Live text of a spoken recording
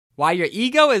why your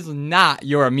ego is not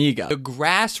your amigo, the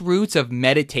grassroots of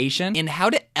meditation, and how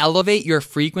to elevate your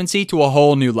frequency to a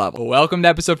whole new level. Welcome to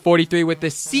episode 43 with the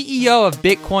CEO of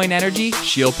Bitcoin Energy,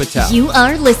 Sheel Patel. You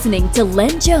are listening to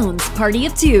LenJones Party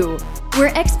of Two,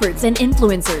 where experts and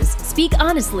influencers speak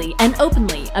honestly and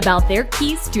openly about their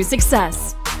keys to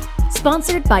success.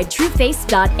 Sponsored by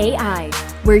TrueFace.ai,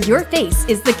 where your face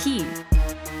is the key.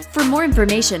 For more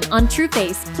information on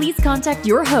TrueFace, please contact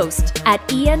your host at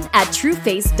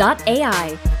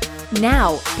ian@trueface.ai.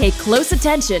 Now, pay close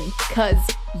attention, cause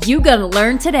you gonna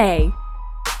learn today.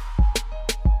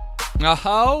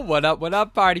 Oh, what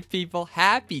up, party people?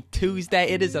 Happy Tuesday.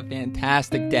 It is a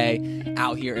fantastic day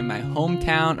out here in my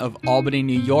hometown of Albany,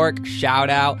 New York.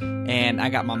 Shout out. And I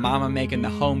got my mama making the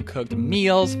home-cooked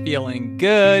meals, feeling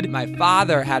good. My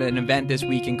father had an event this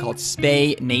weekend called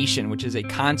Spay Nation, which is a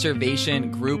conservation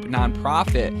group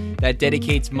nonprofit that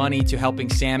dedicates money to helping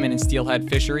salmon and steelhead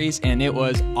fisheries, and it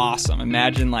was awesome.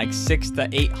 Imagine like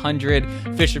 600 to 800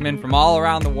 fishermen from all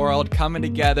around the world coming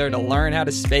together to learn how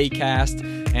to spay cast,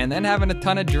 and then having a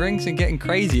ton of drinks and getting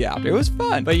crazy out there. It was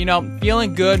fun. But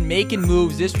feeling good, making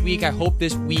moves this week. I hope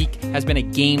this week has been a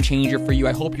game changer for you.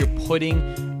 I hope you're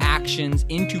putting actions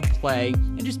into play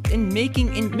and just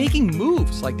making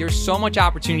moves. Like, there's so much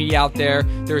opportunity out there.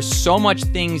 There's so much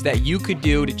things that you could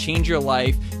do to change your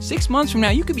life. 6 months from now,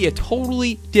 you could be a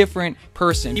totally different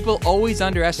person. People always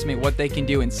underestimate what they can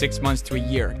do in 6 months to a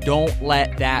year. Don't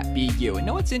let that be you. And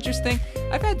know what's interesting?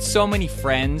 I've had so many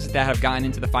friends that have gotten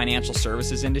into the financial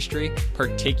services industry,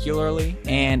 particularly,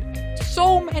 and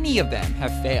so many of them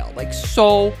have failed. Like,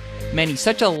 so many.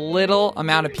 Such a little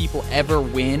amount of people ever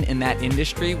win in that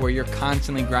industry where you're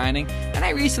constantly grinding. And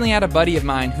I recently had a buddy of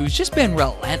mine who's just been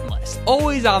relentless,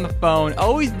 always on the phone,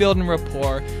 always building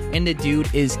rapport, and the dude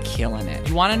is killing it.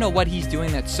 You want to know what he's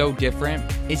doing that's so different?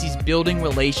 Is he's building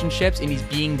relationships and he's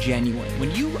being genuine.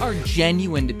 When you are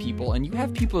genuine to people and you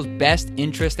have people's best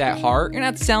interest at heart, you're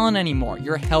not selling anymore,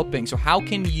 you're helping. So how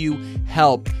can you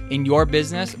help in your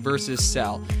business versus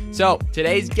sell? So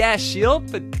today's guest, Sheel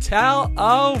Patel.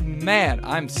 Oh man,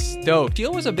 I'm stoked.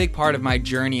 Sheel was a big part of my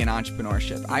journey in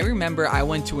entrepreneurship. I remember I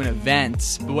went to an event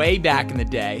way back in the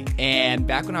day, and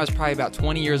back when I was probably about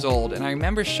 20 years old, and I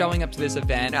remember showing up to this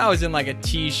event. I was in like a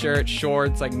t-shirt,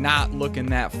 shorts, like not looking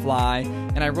that fly,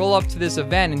 and I roll up to this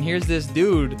event, and here's this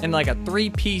dude in like a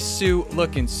three-piece suit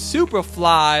looking super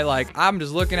fly. Like, I'm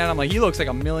just looking at him like he looks like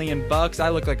 $1 million. I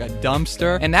look like a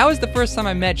dumpster. And that was the first time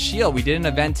I met Sheel. We did an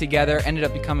event together, ended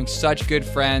up becoming such good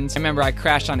friends. I remember I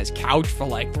crashed on his couch for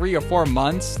like 3 or 4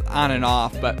 months on and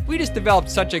off, but we just developed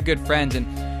such a good friends, and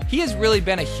he has really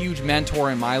been a huge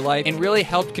mentor in my life and really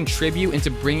helped contribute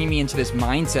into bringing me into this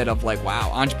mindset of like,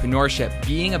 wow, entrepreneurship,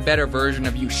 being a better version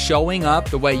of you, showing up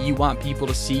the way you want people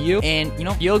to see you, and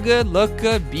feel good, look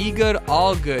good, be good,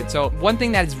 all good. So one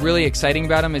thing that is really exciting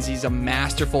about him is he's a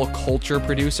masterful culture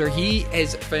producer. He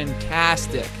is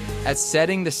fantastic at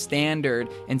setting the standard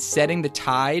and setting the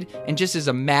tide, and just is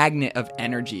a magnet of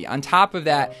energy. On top of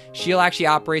that, Sheel actually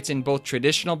operates in both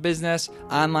traditional business,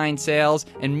 online sales,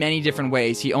 and many different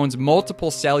ways. He owns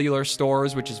multiple cellular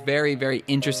stores, which is very, very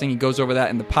interesting. He goes over that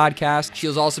in the podcast.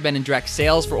 Sheel's also been in direct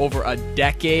sales for over a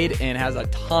decade and has a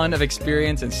ton of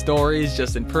experience and stories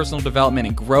just in personal development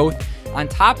and growth. On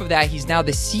top of that, he's now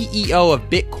the CEO of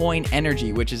Bitcoin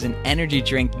Energy, which is an energy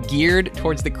drink geared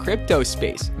towards the crypto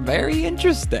space. Very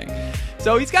interesting.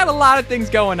 So he's got a lot of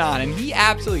things going on, and he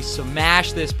absolutely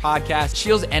smashed this podcast.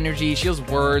 Sheel's energy, Sheel's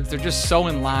words, they're just so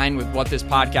in line with what this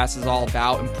podcast is all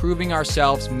about, improving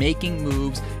ourselves, making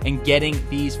moves, and getting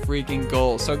these freaking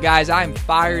goals. So guys, I'm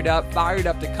fired up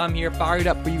to come here, fired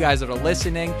up for you guys that are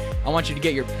listening. I want you to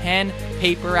get your pen,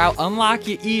 paper out, unlock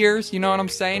your ears, you know what I'm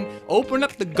saying? Open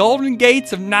up the golden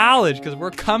gates of knowledge, because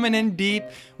we're coming in deep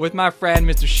with my friend,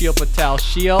 Mr. Sheel Patel.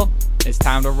 Sheel, it's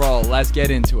time to roll. Let's get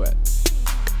into it.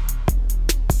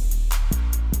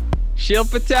 Sheel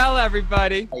Patel,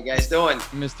 everybody. How you guys doing?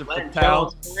 Mr. LenJones,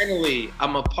 Patel. finally,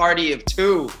 I'm a party of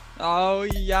two. Oh,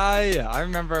 yeah. I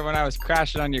remember when I was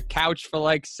crashing on your couch for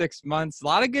like 6 months. A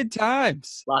lot of good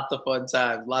times. Lots of fun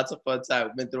times.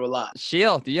 Been through a lot.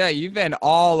 Sheel, yeah, you've been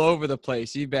all over the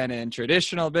place. You've been in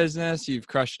traditional business. You've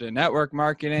crushed in network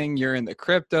marketing. You're in the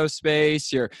crypto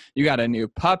space. You got a new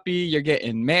puppy. You're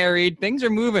getting married. Things are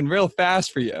moving real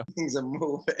fast for you. Things are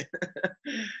moving.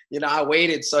 I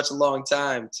waited such a long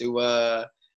time to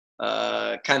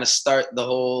kind of start the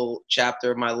whole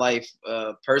chapter of my life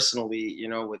personally,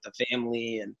 with the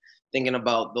family and thinking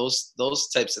about those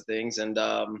types of things. And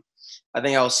I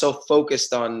think I was so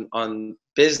focused on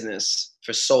business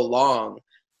for so long,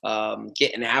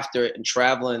 getting after it and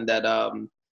traveling, that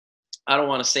I don't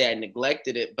want to say I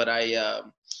neglected it, but I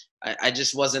I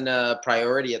just wasn't a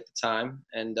priority at the time.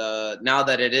 And now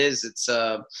that it is, it's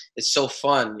so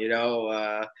fun, you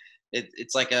know.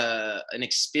 It's like an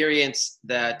experience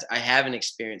that I haven't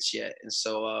experienced yet. And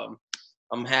so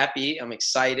I'm happy, I'm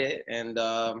excited. And,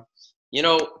 you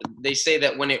know, they say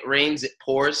that when it rains, it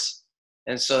pours.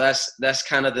 And so that's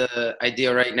kind of the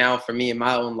idea right now for me in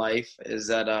my own life, is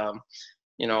that,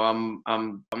 you know,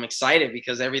 I'm excited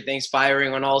because everything's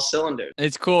firing on all cylinders.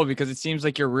 It's cool because it seems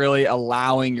like you're really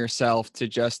allowing yourself to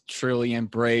just truly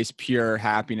embrace pure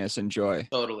happiness and joy.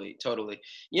 Totally, totally.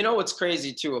 You know what's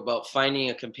crazy too about finding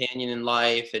a companion in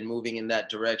life and moving in that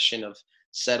direction of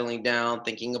settling down,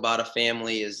 thinking about a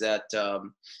family, is that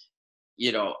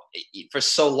you know, for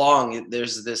so long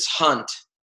there's this hunt,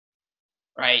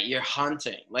 right? You're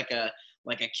hunting like a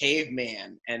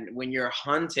caveman, and when you're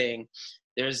hunting,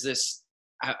 there's this.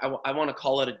 I want to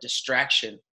call it a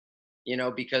distraction, you know,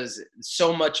 because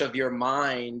so much of your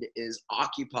mind is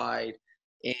occupied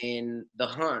in the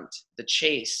hunt, the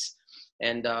chase.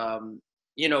 And,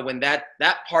 you know, when that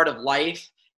part of life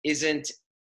isn't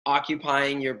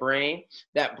occupying your brain,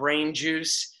 that brain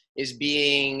juice is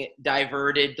being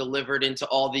diverted, delivered into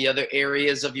all the other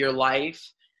areas of your life.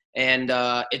 And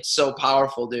it's so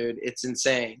powerful, dude. It's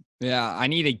insane. Yeah, I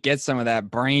need to get some of that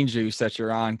brain juice that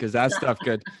you're on, because that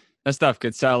stuff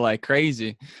could sell like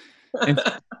crazy. And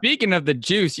speaking of the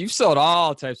juice, you've sold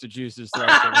all types of juices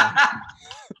throughout your life.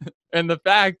 And the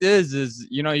fact is,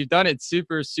 you know, you've done it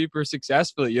super, super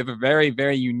successfully. You have a very,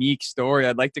 very unique story.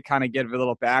 I'd like to kind of give a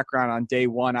little background on day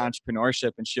one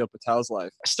entrepreneurship in Sheel Patel's life.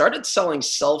 I started selling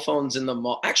cell phones in the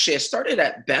mall. Actually, I started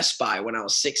at Best Buy when I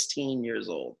was 16 years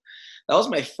old. That was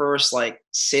my first like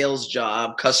sales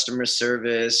job, customer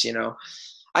service, you know.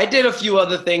 I did a few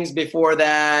other things before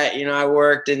that. You know, I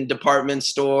worked in department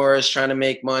stores trying to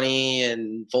make money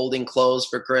and folding clothes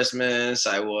for Christmas.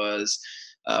 I was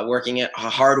working at a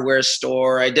hardware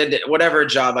store. I did whatever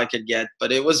job I could get.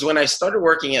 But it was when I started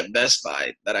working at Best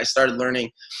Buy that I started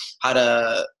learning how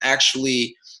to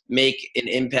actually make an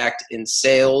impact in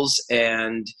sales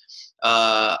and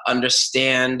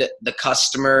understand the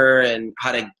customer and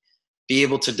how to be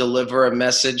able to deliver a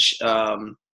message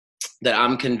that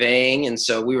I'm conveying. And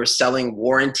so we were selling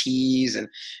warranties, and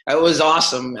it was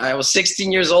awesome. I was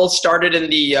 16 years old, started in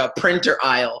the printer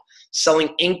aisle,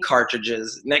 selling ink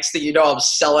cartridges. Next thing you know, I'm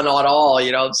selling it all.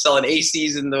 You know, I'm selling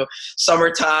ACs in the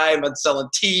summertime. I'm selling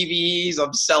TVs.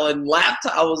 I'm selling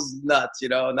laptops. I was nuts, you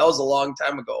know, and that was a long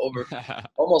time ago, over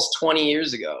almost 20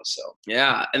 years ago. So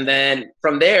yeah. And then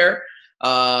from there,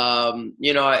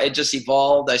 you know, it just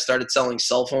evolved. I started selling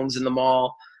cell phones in the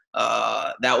mall.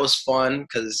 That was fun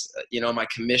because, you know, my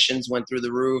commissions went through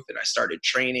the roof, and I started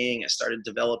training. I started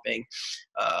developing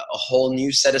a whole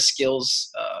new set of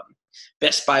skills.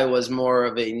 Best Buy was more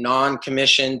of a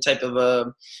non-commission type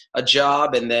of a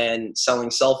job. And then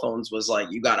selling cell phones was like,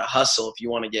 you got to hustle if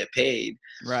you want to get paid.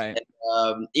 Right.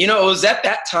 And, you know, it was at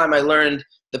that time I learned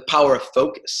the power of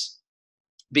focus,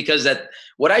 because that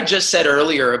what I just said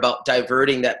earlier about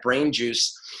diverting that brain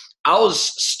juice, I was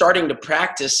starting to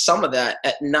practice some of that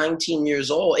at 19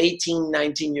 years old, 18,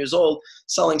 19 years old,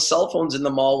 selling cell phones in the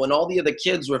mall when all the other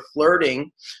kids were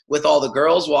flirting with all the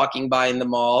girls walking by in the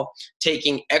mall,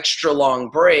 taking extra long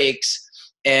breaks.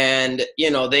 And, you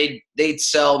know, they'd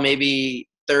sell maybe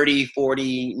 30,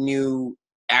 40 new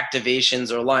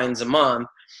activations or lines a month.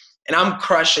 And I'm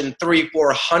crushing 300,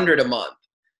 400 a month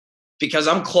because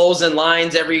I'm closing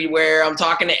lines everywhere. I'm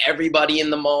talking to everybody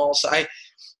in the mall. So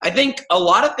I think a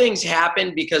lot of things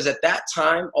happened because at that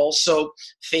time also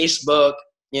Facebook,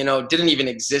 you know, didn't even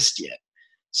exist yet.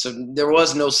 So there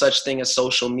was no such thing as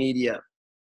social media.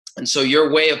 And so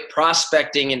your way of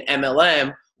prospecting in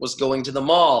MLM was going to the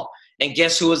mall. And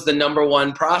guess who was the number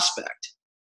one prospect?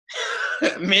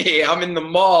 Me. I'm in the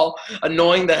mall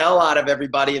annoying the hell out of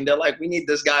everybody. And they're like, we need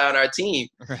this guy on our team.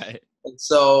 Right. And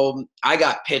so I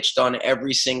got pitched on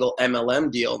every single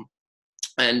MLM deal.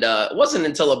 And it wasn't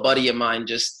until a buddy of mine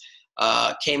just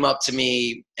came up to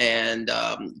me, and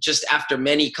just after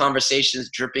many conversations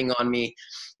dripping on me,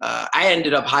 I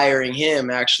ended up hiring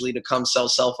him actually to come sell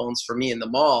cell phones for me in the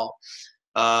mall.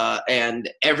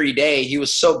 And every day he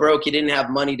was so broke, he didn't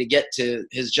have money to get to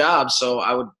his job. So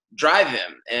I would drive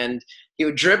him, and he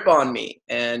would drip on me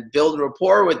and build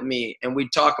rapport with me. And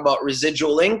we'd talk about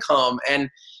residual income. And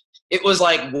it was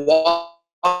like water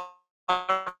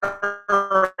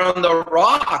on the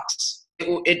rocks.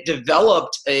 It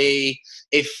developed a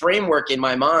framework in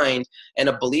my mind and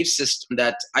a belief system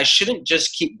that I shouldn't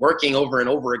just keep working over and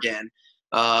over again.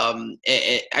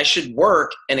 I should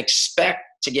work and expect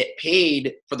to get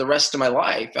paid for the rest of my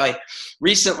life. I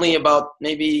recently, about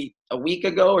maybe a week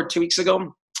ago or 2 weeks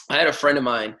ago, I had a friend of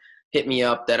mine hit me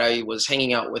up that I was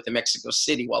hanging out with in Mexico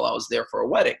City while I was there for a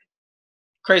wedding.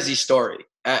 Crazy story.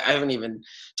 I haven't even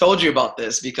told you about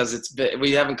this because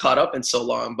we haven't caught up in so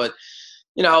long. But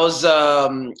I was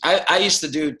I used to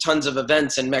do tons of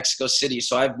events in Mexico City,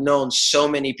 so I've known so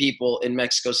many people in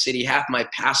Mexico City. Half my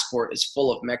passport is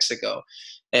full of Mexico,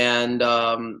 and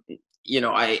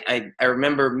I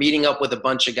remember meeting up with a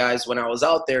bunch of guys when I was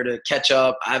out there to catch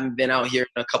up. I haven't been out here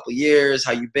in a couple of years.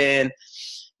 How you been?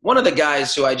 One of the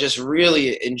guys who I just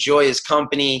really enjoy his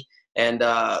company and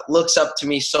looks up to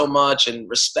me so much and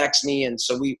respects me, and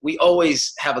so we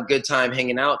always have a good time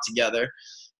hanging out together.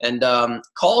 And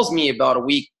calls me about a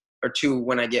week or two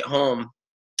when I get home.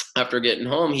 After getting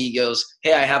home, he goes,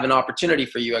 "Hey, I have an opportunity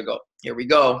for you." I go, "Here we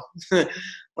go."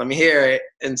 Let me hear it.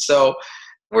 And so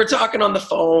we're talking on the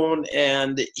phone,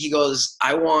 and he goes,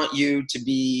 "I want you to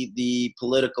be the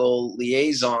political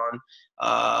liaison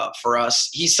for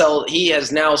us." He's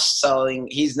now selling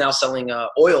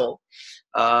oil,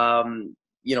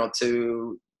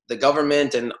 to the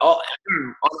government and all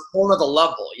on a whole other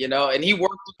level, and he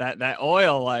worked That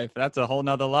oil life, that's a whole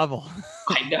nother level.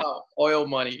 I know, oil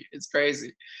money. It's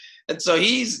crazy. And so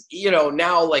he's,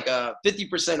 now like a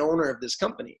 50% owner of this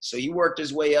company. So he worked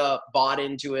his way up, bought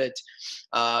into it.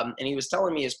 And he was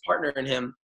telling me his partner and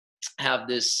him have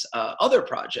this other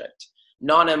project,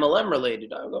 non-MLM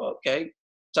related. I go, "Okay,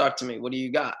 talk to me. What do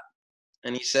you got?"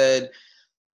 And he said,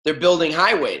 they're building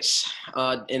highways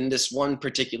in this one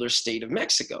particular state of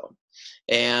Mexico.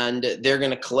 And they're going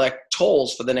to collect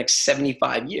tolls for the next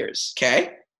 75 years.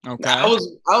 Okay. Okay. I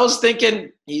was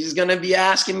thinking he's going to be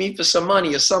asking me for some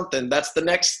money or something. That's the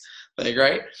next thing,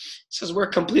 right? He says, "We're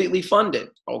completely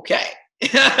funded." Okay.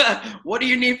 "What do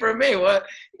you need from me?" What?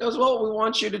 He goes, "Well, we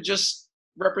want you to just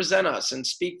represent us and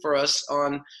speak for us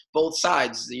on both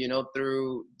sides,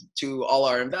 through to all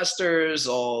our investors,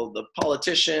 all the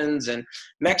politicians, and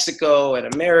Mexico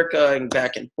and America, and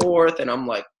back and forth." And I'm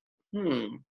like,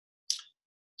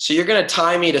 so you're going to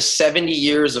tie me to 70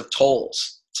 years of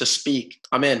tolls to speak?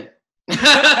 I'm in.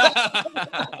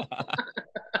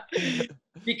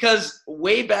 Because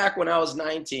way back when I was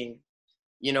 19,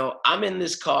 I'm in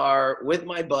this car with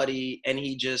my buddy, and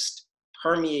he just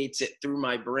permeates it through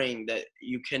my brain that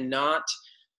you can't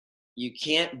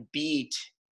beat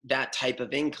that type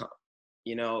of income.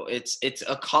 It's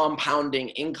a compounding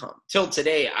income. Till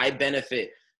today, I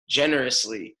benefit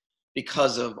generously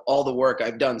because of all the work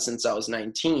I've done since I was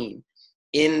 19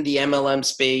 in the MLM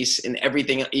space and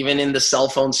everything, even in the cell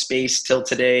phone space till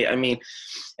today. I mean,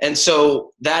 and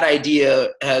so that idea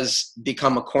has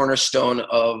become a cornerstone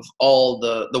of all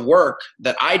the work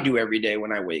that I do every day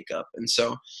when I wake up. And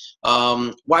so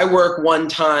why work one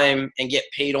time and get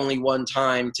paid only one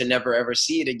time to never ever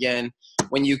see it again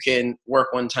when you can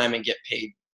work one time and get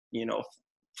paid,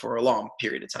 for a long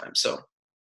period of time? So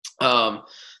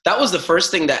that was the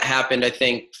first thing that happened, I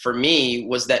think, for me,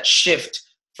 was that shift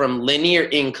from linear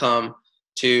income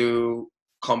to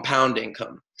compound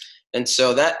income. And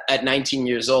so that at 19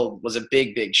 years old was a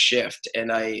big, big shift.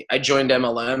 And I joined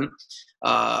MLM.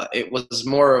 It was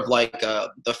more of like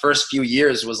the first few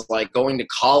years was like going to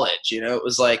college. It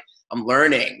was like I'm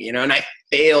learning, and I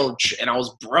failed and I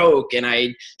was broke and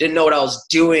I didn't know what I was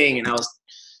doing and I was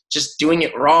just doing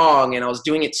it wrong and I was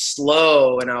doing it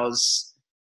slow and I was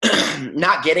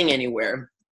not getting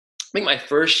anywhere. I think my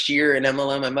first year in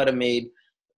MLM,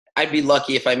 I'd be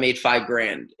lucky if I made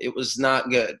 $5,000. It was not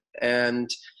good. And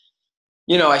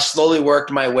I slowly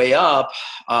worked my way up.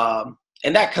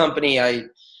 And that company,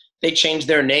 they changed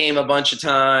their name a bunch of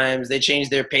times. They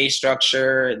changed their pay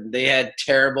structure. And they had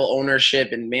terrible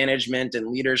ownership and management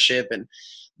and leadership. And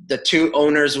the two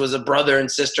owners was a brother and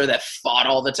sister that fought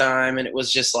all the time. And it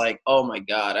was just like, oh my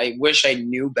God, I wish I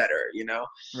knew better,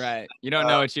 Right. You don't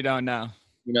know what you don't know.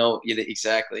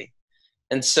 Exactly.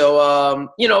 And so,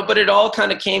 but it all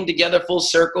kind of came together full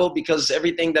circle because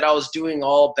everything that I was doing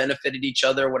all benefited each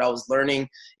other. What I was learning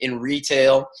in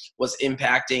retail was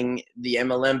impacting the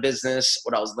MLM business.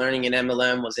 What I was learning in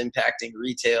MLM was impacting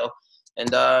retail,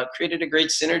 and created a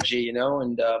great synergy,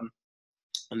 and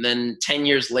then 10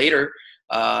 years later,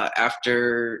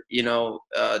 after,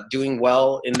 doing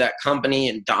well in that company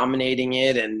and dominating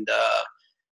it, and I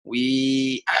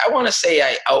want to say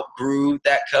I outgrew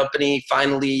that company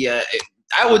finally.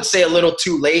 I would say a little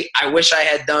too late. I wish I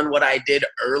had done what I did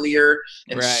earlier.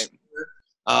 Right.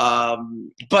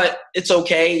 But it's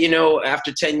okay.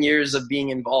 After 10 years of being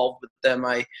involved with them,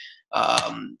 I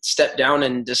stepped down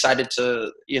and decided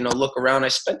to, look around. I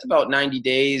spent about 90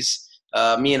 days,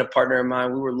 me and a partner of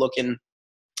mine, we were looking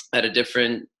at a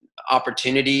different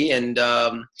opportunity. And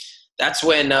that's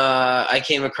when I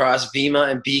came across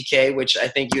Vima and BK, which I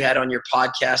think you had on your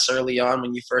podcast early on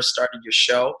when you first started your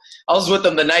show. I was with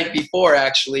them the night before,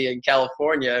 actually, in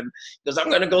California. And he goes, I'm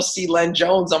going to go see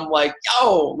LenJones. I'm like,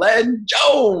 yo,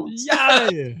 LenJones.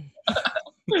 Yeah.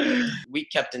 We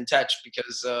kept in touch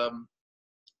because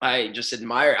I just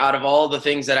admire, out of all the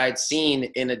things that I'd seen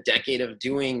in a decade of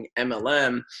doing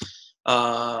MLM,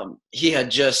 he had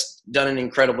just done an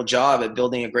incredible job at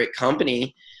building a great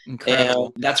company.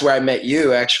 Incredible. And that's where I met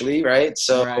you, actually, right?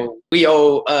 So Right. we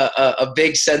owe a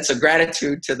big sense of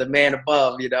gratitude to the man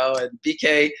above, and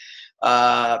BK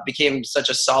became such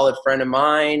a solid friend of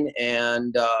mine,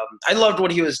 and I loved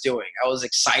what he was doing. I was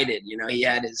excited. He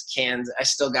had his cans. I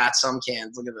still got some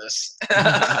cans. Look at this.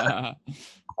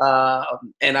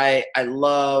 And I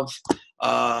love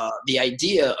the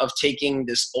idea of taking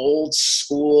this old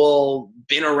school,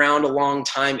 been around a long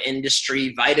time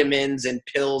industry, vitamins and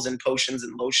pills and potions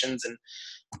and lotions and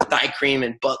thigh cream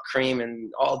and butt cream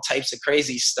and all types of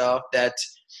crazy stuff that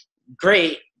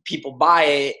great, people buy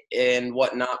it and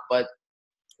whatnot, but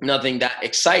nothing that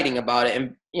exciting about it.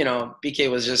 And,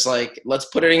 BK was just like, let's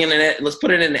put it in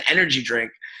an energy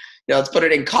drink. Let's put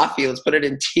it in coffee. Let's put it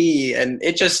in tea. And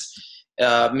it just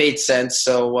made sense.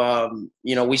 So,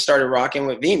 we started rocking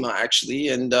with Vima, actually.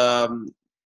 And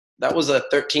that was a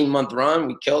 13-month run.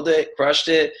 We killed it, crushed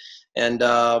it, and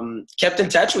kept in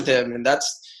touch with him. And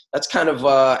that's kind of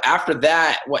after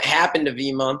that, what happened to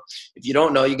Vima. If you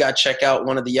don't know, you got to check out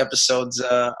one of the episodes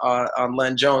on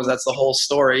LenJones. That's the whole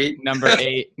story. Number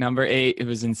 8. It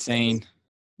was insane.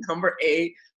 Number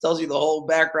 8 tells you the whole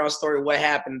background story of what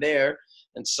happened there.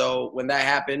 And so when that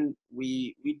happened,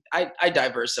 I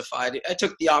diversified. I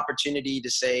took the opportunity to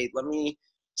say, let me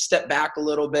step back a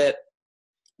little bit.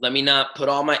 Let me not put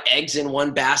all my eggs in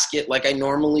one basket like I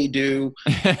normally do.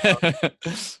 And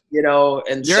You're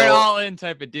so, an all-in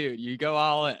type of dude. You go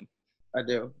all in. I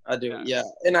do. Yeah.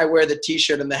 And I wear the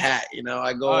t-shirt and the hat,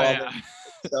 I go all in.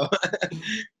 So,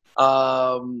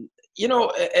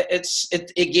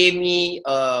 it gave me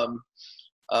a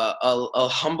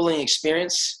humbling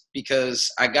experience,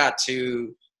 because I got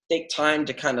to take time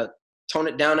to kind of tone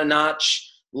it down a notch,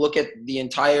 look at the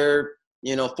entire,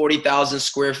 40,000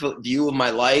 square foot view of my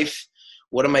life.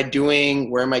 What am I doing?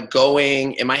 Where am I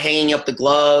going? Am I hanging up the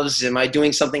gloves? Am I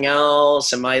doing something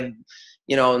else? Am I,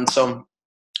 and so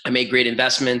I made great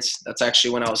investments. That's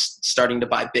actually when I was starting to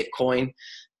buy Bitcoin.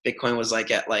 Bitcoin was at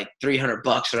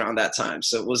 $300 around that time.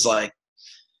 So it was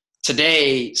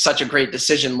today, such a great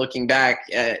decision looking back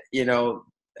at,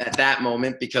 at that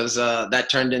moment, because that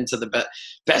turned into the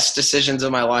best decisions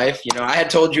of my life. I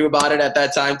had told you about it at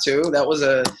that time too. That was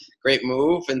a great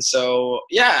move. And so,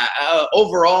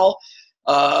 overall,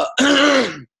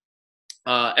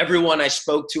 everyone I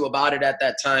spoke to about it at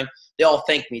that time, they all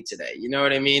thank me today. You know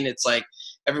what I mean? It's like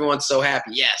everyone's so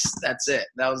happy. Yes, that's it.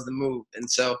 That was the move. And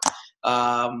so,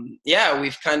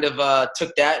 we've kind of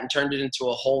took that and turned it into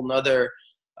a whole nother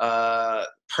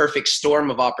perfect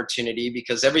storm of opportunity,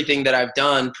 because everything that I've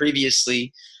done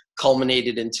previously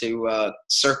culminated into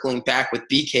circling back with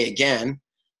BK again,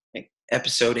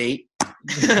 episode 8,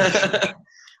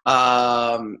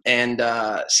 and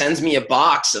sends me a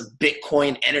box of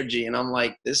Bitcoin energy. And I'm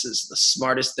like, this is the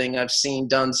smartest thing I've seen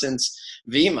done since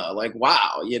Vima.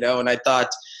 Wow, and I thought,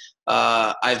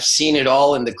 I've seen it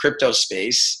all in the crypto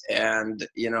space. And,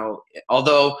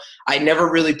 although I never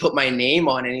really put my name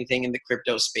on anything in the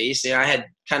crypto space, I had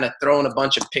kind of thrown a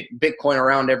bunch of Bitcoin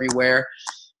around everywhere.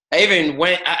 I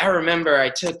remember I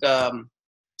took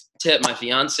my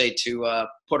fiance to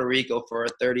Puerto Rico for her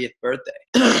 30th birthday.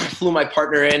 Flew my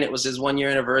partner in. It was his 1-year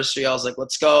anniversary. I was like,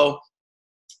 let's go.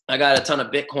 I got a ton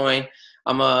of Bitcoin.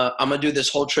 I'm gonna do this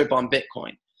whole trip on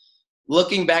Bitcoin.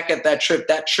 Looking back at that trip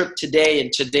today,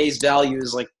 and today's value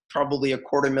is probably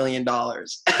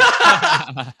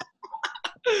 $250,000.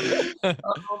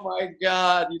 Oh my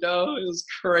God, it was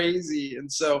crazy.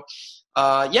 And so,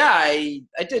 I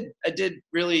did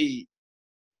really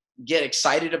get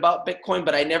excited about Bitcoin,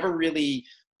 but I never really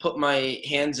put my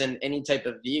hands in any type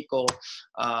of vehicle.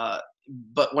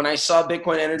 But when I saw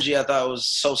Bitcoin Energy, I thought it was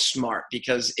so smart,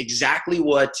 because exactly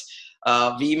what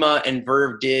Vima and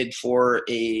Verve did for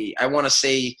a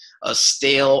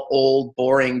stale, old,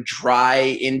 boring,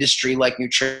 dry industry like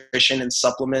nutrition and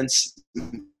supplements,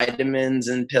 vitamins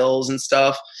and pills and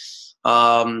stuff.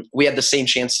 We had the same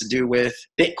chance to do with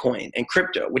Bitcoin and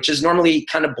crypto, which is normally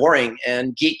kind of boring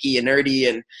and geeky and nerdy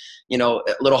and, a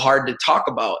little hard to talk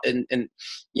about. And I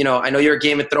know you're a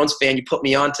Game of Thrones fan. You put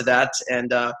me on to that.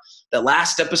 And the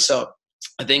last episode,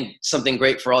 I think something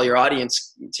great for all your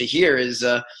audience to hear is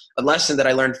a lesson that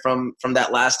I learned from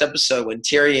that last episode, when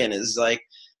Tyrion is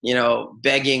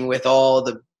begging with all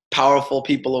the powerful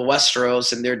people of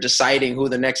Westeros, and they're deciding who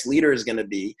the next leader is going to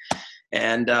be.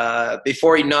 And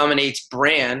before he nominates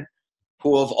Bran,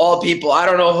 who of all people, I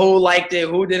don't know who liked it,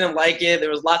 who didn't like it. There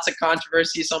was lots of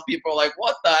controversy. Some people are like,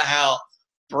 what the hell,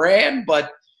 Bran?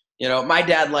 But, you know, my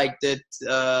dad liked it,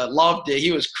 loved it.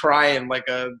 He was crying like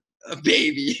a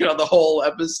baby, you know, the whole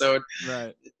episode.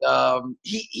 Right.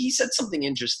 He said something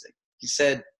interesting. He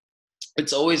said,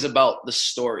 it's always about the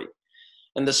story.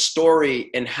 And the story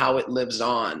and how it lives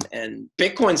on. And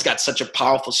Bitcoin's got such a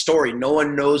powerful story. No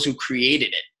one knows who created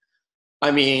it.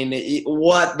 I mean,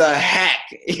 what the heck?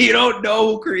 You don't know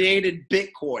who created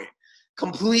Bitcoin.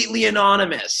 Completely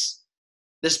anonymous.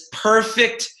 This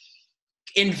perfect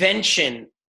invention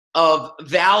of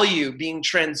value being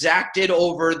transacted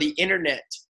over the internet.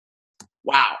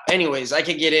 Wow. Anyways, I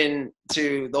could get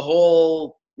into the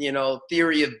whole, you know,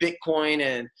 theory of Bitcoin,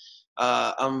 and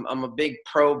I'm a big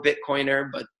pro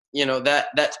Bitcoiner, but you know, that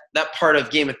part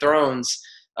of Game of Thrones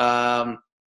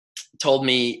told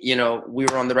me, you know, we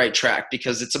were on the right track,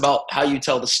 because it's about how you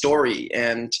tell the story.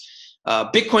 And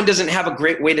Bitcoin doesn't have a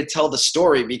great way to tell the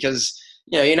story, because,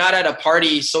 you know, you're not at a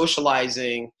party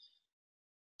socializing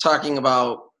talking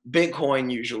about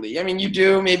Bitcoin usually. I mean, you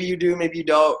do, maybe you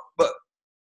don't, but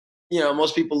you know,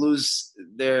 most people lose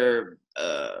their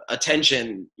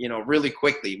attention, you know, really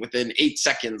quickly within 8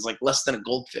 seconds, like less than a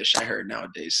goldfish, I heard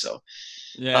nowadays. So,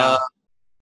 Yeah.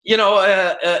 You know,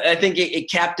 I think it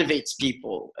captivates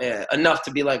people enough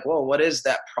to be like, whoa, what is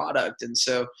that product? And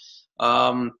so,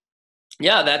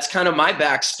 yeah, that's kind of my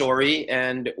backstory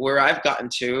and where I've gotten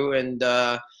to. And,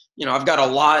 you know, I've got a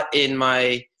lot in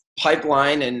my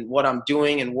pipeline and what I'm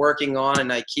doing and working on,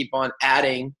 and I keep on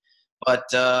adding. But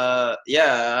that's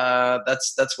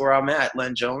where I'm at,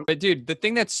 LenJones. But dude, the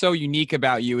thing that's so unique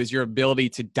about you is your ability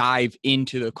to dive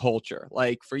into the culture.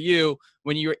 Like for you,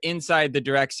 when you were inside the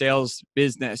direct sales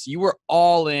business, you were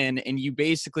all in, and you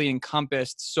basically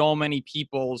encompassed so many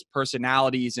people's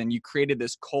personalities, and you created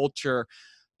this culture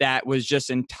that was just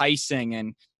enticing.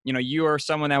 And you know, you are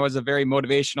someone that was a very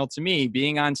motivational to me.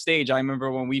 Being on stage, I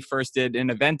remember when we first did an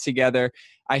event together,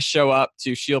 I show up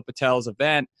to Sheel Patel's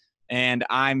event, and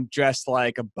I'm dressed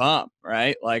like a bum,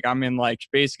 right? Like I'm in like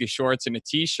basically shorts and a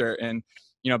t-shirt. And,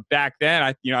 you know, back then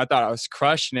I thought I was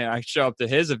crushing it. I show up to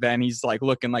his event. He's like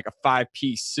looking like a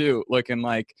 5-piece suit, looking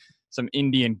like some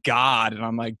Indian god. And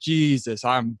I'm like, Jesus,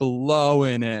 I'm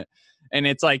blowing it. And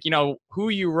it's like, you know, who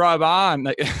you rub on,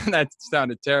 like, that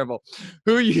sounded terrible.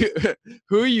 Who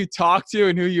you talk to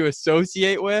and who you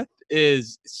associate with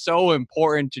is so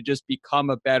important to just become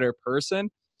a better person.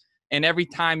 And every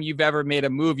time you've ever made a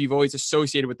move, you've always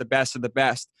associated with the best of the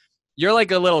best. You're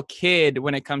like a little kid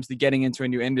when it comes to getting into a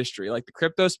new industry. Like the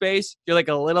crypto space, you're like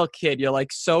a little kid. You're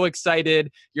like so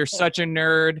excited. You're such a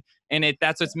nerd. And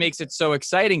that's what makes it so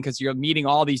exciting, because you're meeting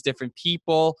all these different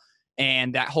people,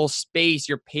 and that whole space,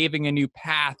 you're paving a new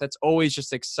path. That's always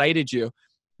just excited you.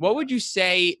 What would you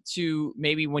say to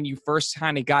maybe when you first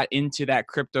kind of got into that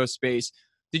crypto space?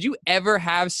 Did you ever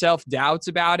have self-doubts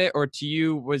about it? Or to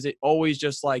you, was it always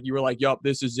just like, you were like, yup,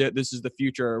 this is it. This is the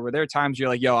future. Or were there times you're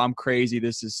like, yo, I'm crazy.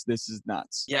 This is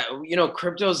nuts. Yeah. You know,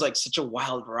 crypto is like such a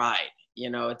wild ride. You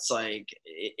know, it's like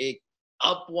it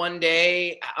up one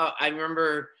day. I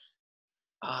remember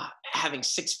having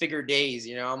 6-figure days,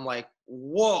 you know, I'm like,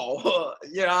 whoa,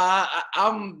 you know,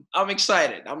 I'm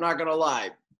excited. I'm not going to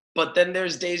lie. But then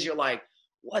there's days you're like,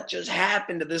 what just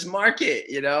happened to this market?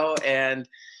 You know, and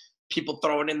people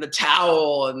throwing in the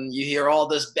towel, and you hear all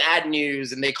this bad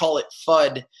news, and they call it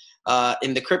FUD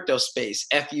in the crypto space,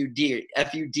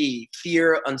 FUD,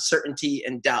 fear, uncertainty,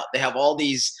 and doubt. They have all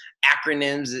these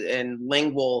acronyms and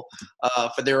lingual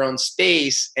for their own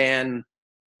space. And,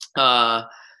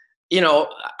 you know,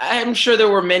 I'm sure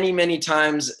there were many, many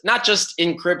times, not just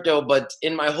in crypto, but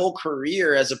in my whole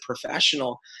career as a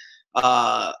professional,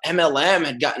 MLM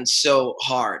had gotten so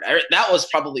hard. That was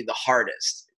probably the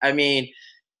hardest. I mean,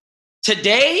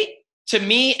 today, to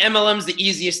me, MLM's the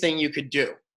easiest thing you could do.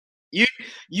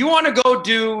 You want to go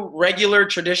do regular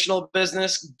traditional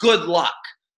business, good luck.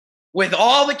 With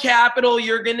all the capital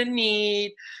you're going to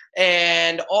need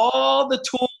and all the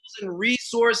tools and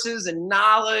resources and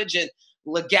knowledge and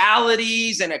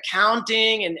legalities and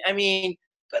accounting, and I mean,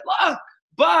 good luck.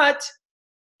 But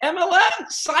MLM,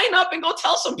 sign up and go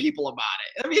tell some people about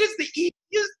it. I mean, it's the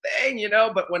easiest thing, you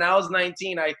know. But when I was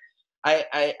 19, I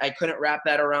couldn't wrap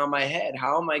that around my head.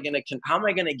 How am I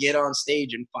gonna get on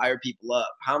stage and fire people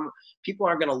up? People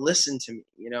aren't gonna listen to me,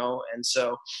 you know? And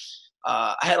so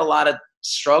I had a lot of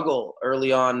struggle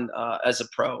early on as a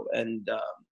pro. And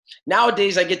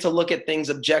nowadays I get to look at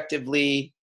things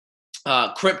objectively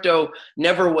Crypto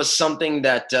never was something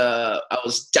that I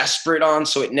was desperate on,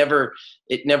 so it never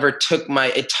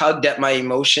it tugged at my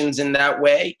emotions in that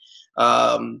way.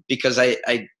 Because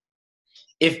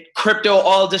if crypto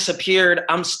all disappeared,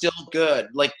 I'm still good.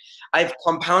 Like, I've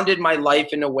compounded my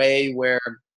life in a way where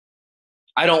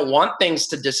I don't want things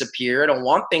to disappear. I don't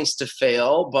want things to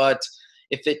fail. But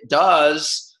if it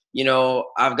does,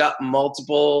 I've got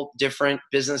multiple different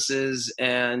businesses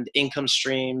and income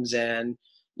streams and,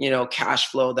 cash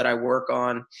flow that I work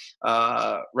on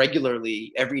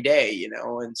regularly every day,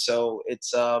 and so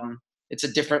it's a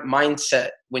different mindset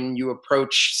when you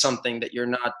approach something that you're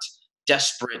not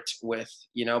desperate with,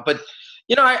 but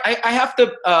I have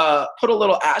to put a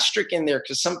little asterisk in there,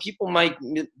 because some people might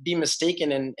be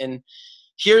mistaken and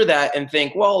hear that and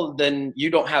think, well, then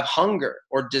you don't have hunger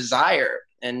or desire.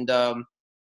 And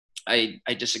I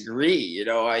disagree.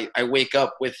 I wake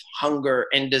up with hunger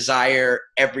and desire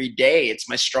every day. It's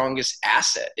my strongest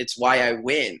asset. It's why I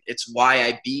win. It's why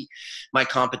I beat my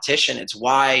competition. It's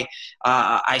why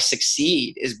I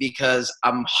succeed, is because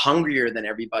I'm hungrier than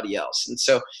everybody else. And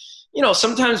so,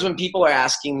 sometimes when people are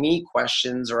asking me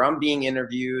questions, or I'm being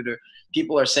interviewed, or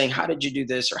people are saying, how did you do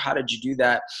this? Or how did you do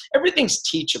that? Everything's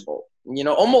teachable.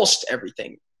 Almost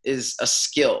everything is a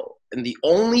skill. And the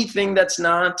only thing that's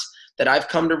not, that I've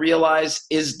come to realize,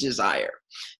 is desire.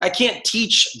 I can't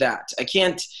teach that. I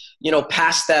can't,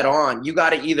 pass that on. You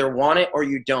got to either want it or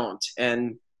you don't.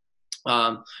 And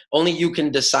only you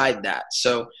can decide that.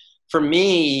 So for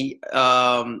me,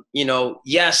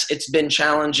 yes, it's been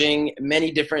challenging,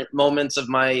 many different moments of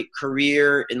my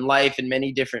career in life in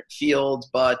many different fields,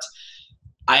 but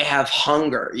I have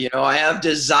hunger, I have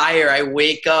desire. I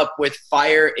wake up with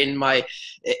fire in my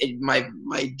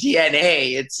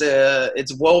DNA.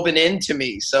 It's woven into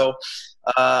me. So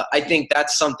I think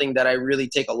that's something that I really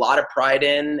take a lot of pride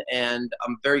in, and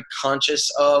I'm very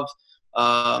conscious of.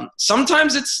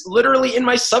 Sometimes it's literally in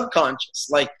my subconscious,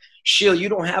 like, Sheel, you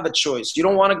don't have a choice. You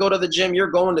don't want to go to the gym, you're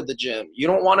going to the gym. You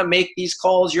don't want to make these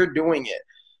calls, you're doing it.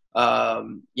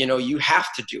 You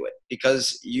have to do it,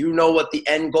 because you know what the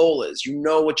end goal is. You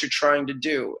know what you're trying to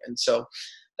do. And so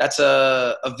that's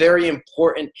a very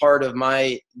important part of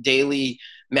my daily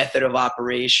method of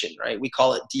operation, right? We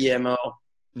call it DMO.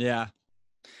 Yeah.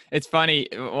 It's funny.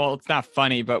 Well, it's not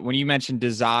funny, but when you mentioned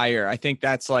desire, I think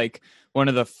that's like one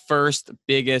of the first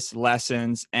biggest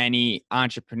lessons any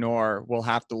entrepreneur will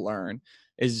have to learn,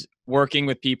 is working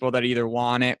with people that either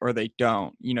want it or they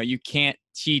don't. You can't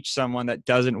teach someone that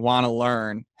doesn't want to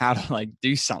learn how to like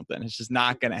do something. It's just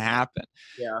not going to happen.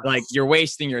 Yeah. Like, you're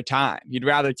wasting your time. You'd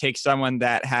rather take someone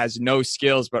that has no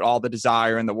skills but all the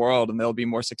desire in the world, and they'll be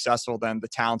more successful than the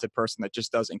talented person that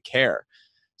just doesn't care.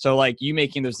 So like, you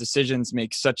making those decisions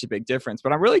makes such a big difference.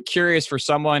 But I'm really curious, for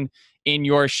someone in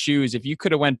your shoes, if you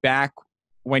could have went back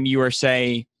when you were,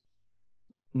 say,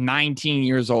 19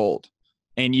 years old,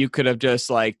 and you could have just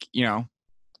like,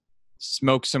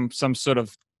 smoked some sort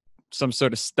of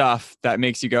stuff that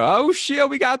makes you go, oh shit,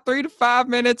 we got 3 to 5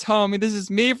 minutes, homie. This is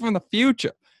me from the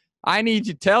future. I need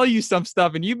to tell you some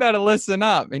stuff and you better listen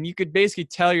up. And you could basically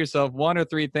tell yourself 1 or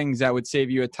 3 things that would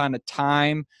save you a ton of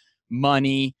time,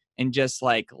 money, and just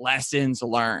like lessons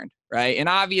learned, right? And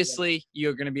obviously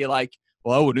you're going to be like,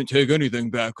 well, I wouldn't take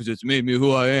anything back because it's made me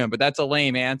who I am. But that's a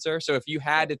lame answer. So if you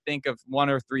had to think of 1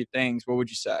 or 3 things, what would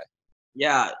you say?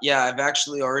 Yeah. I've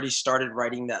actually already started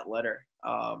writing that letter.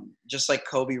 Just like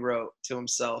Kobe wrote to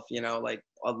himself, like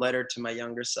a letter to my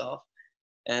younger self.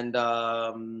 And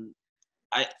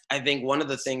I think one of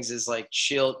the things is like,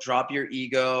 Sheel, drop your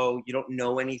ego. You don't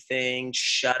know anything.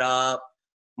 Shut up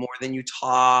more than you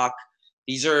talk.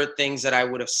 These are things that I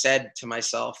would have said to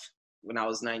myself when I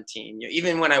was 19.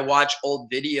 Even when I watch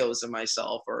old videos of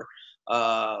myself, or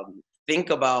think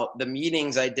about the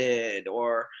meetings I did,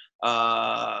 or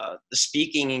the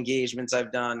speaking engagements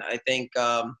I've done, I think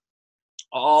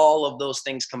all of those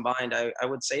things combined, I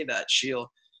would say that,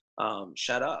 Sheel,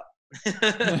 shut up.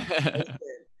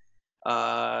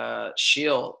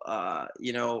 Sheel,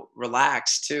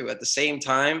 relax too. At the same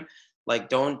time, like,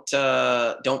 don't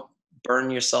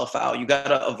burn yourself out. You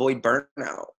gotta avoid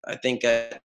burnout. I think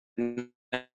at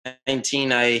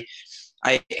 19, I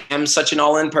am such an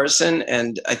all-in person,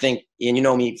 and I think, and you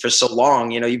know me for so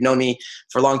long. You've known me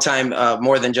for a long time,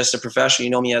 more than just a professional. You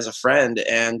know me as a friend,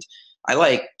 and I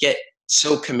like get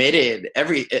so committed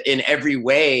in every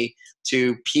way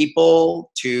to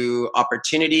people, to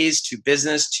opportunities, to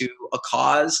business, to a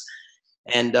cause.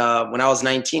 And when I was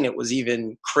 19, it was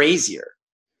even crazier.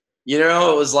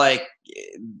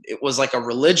 It was like a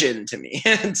religion to me.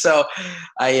 And so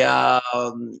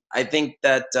I think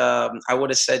that I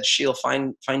would have said, Sheel,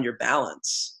 find your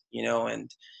balance, and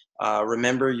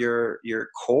remember your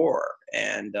core,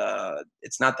 and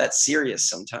it's not that serious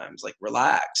sometimes. Like,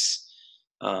 relax.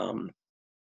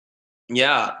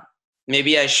 Yeah,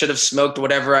 maybe I should have smoked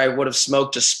whatever I would have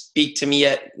smoked to speak to me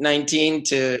at 19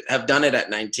 to have done it at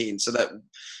 19, so that,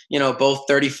 both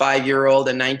 35-year-old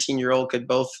and 19-year-old could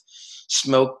both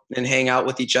smoke and hang out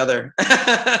with each other.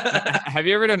 Have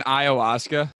you ever done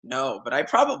ayahuasca? No, but I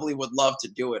probably would love to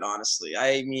do it, honestly.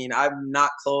 I mean, I'm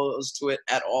not close to it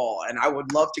at all, and I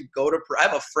would love to go to Peru. I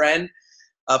have a friend,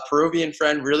 a Peruvian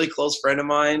friend, really close friend of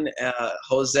mine,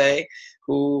 Jose,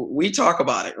 who we talk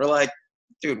about it. We're like,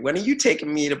 dude, when are you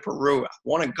taking me to Peru? I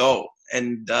want to go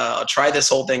and try this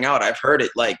whole thing out. I've heard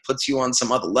it like puts you on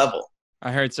some other level.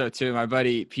 I heard so too. My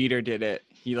buddy Peter did it.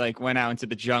 He like went out into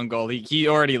the jungle. He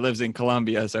already lives in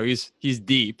Colombia, so he's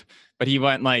deep. But he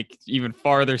went like even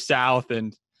farther south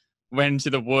and went into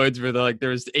the woods where there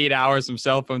was 8 hours of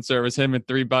cell phone service. Him and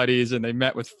 3 buddies, and they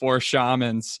met with 4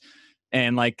 shamans.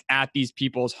 And like at these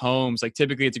people's homes, like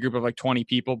typically it's a group of like 20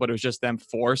 people, but it was just them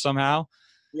 4 somehow.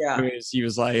 Yeah. He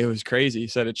was like, it was crazy. He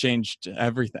said it changed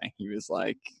everything. He was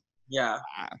like, yeah.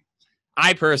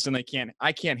 I personally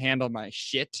can't handle my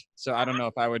shit. So I don't know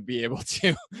if I would be able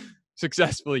to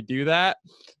successfully do that.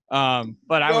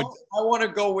 But I want to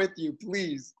go with you,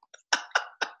 please.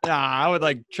 Yeah, I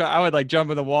would jump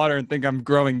in the water and think I'm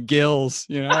growing gills,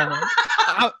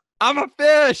 I'm a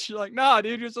fish. Like, no,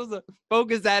 dude, you're supposed to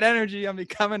focus that energy on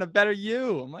becoming a better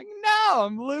you. I'm like, no,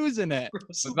 I'm losing it.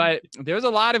 But there's a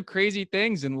lot of crazy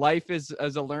things, and life is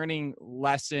as a learning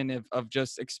lesson of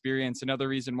just experience. Another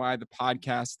reason why the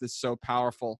podcast is so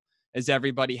powerful is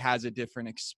everybody has a different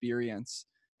experience.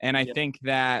 And I think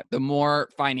that the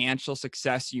more financial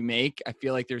success you make, I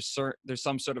feel like there's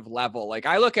some sort of level. Like,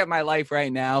 I look at my life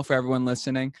right now for everyone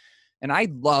listening, and I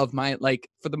love my, like,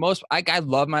 for the most, I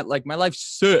love my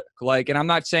life's sick. Like, and I'm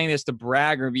not saying this to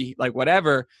brag or be like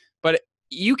whatever, but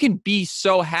you can be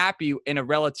so happy in a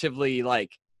relatively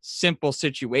like simple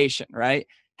situation, right?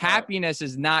 Happiness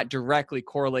is not directly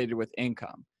correlated with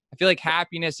income. I feel like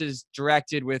happiness is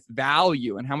directed with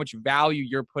value and how much value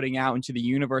you're putting out into the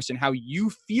universe and how you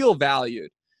feel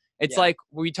valued. It's like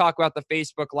we talk about the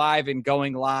Facebook Live and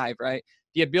going live, right?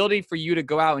 The ability for you to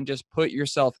go out and just put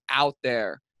yourself out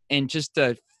there and just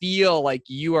to feel like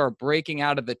you are breaking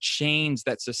out of the chains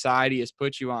that society has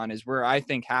put you on is where I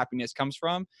think happiness comes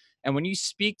from. And when you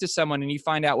speak to someone and you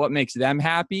find out what makes them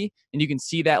happy, and you can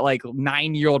see that like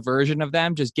 9-year-old version of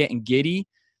them just getting giddy,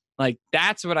 like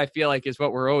that's what I feel like is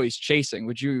what we're always chasing.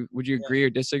 Would you agree or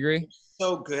disagree? You're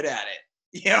so good at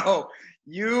it.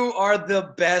 You are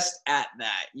the best at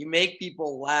that. You make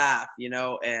people laugh,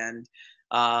 and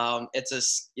it's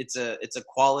a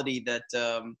quality that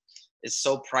is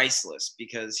so priceless,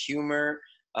 because humor,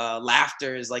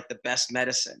 laughter is like the best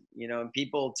medicine, and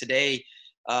people today,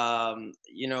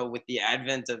 with the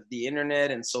advent of the internet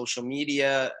and social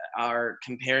media, are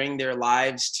comparing their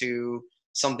lives to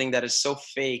something that is so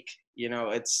fake.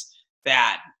 It's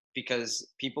bad, because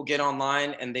people get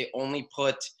online and they only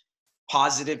put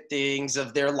positive things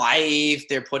of their life.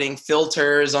 They're putting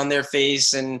filters on their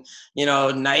face and,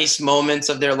 nice moments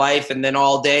of their life. And then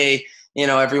all day,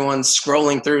 everyone's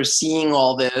scrolling through, seeing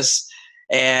all this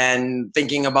and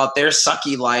thinking about their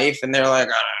sucky life. And they're like,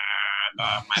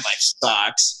 my life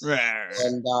sucks.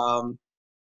 And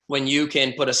when you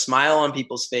can put a smile on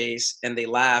people's face and they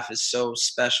laugh is so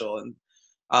special. And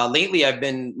lately I've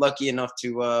been lucky enough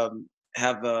to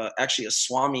have actually a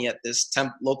Swami at this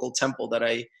local temple that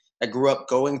I grew up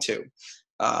going to.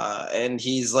 And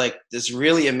he's like this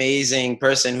really amazing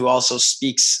person who also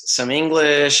speaks some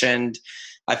English. And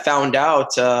I found out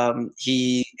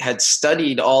he had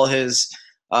studied all his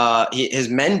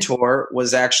mentor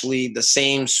was actually the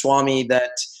same Swami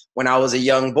that when I was a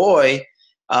young boy,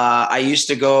 I used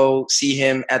to go see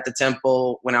him at the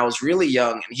temple when I was really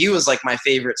young. And he was like my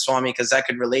favorite Swami because I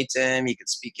could relate to him. He could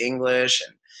speak English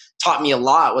and taught me a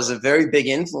lot, was a very big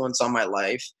influence on my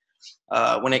life.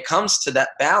 When it comes to that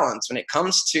balance, when it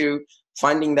comes to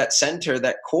finding that center,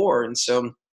 that core. And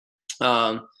so,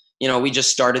 we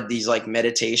just started these like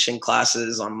meditation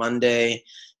classes on Monday.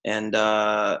 And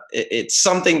it's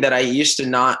something that I used to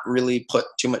not really put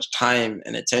too much time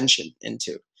and attention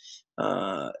into.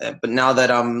 But now that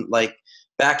I'm like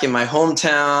back in my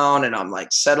hometown and I'm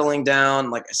like settling down,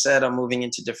 like I said, I'm moving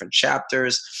into different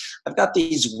chapters. I've got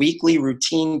these weekly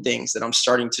routine things that I'm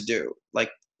starting to do. Like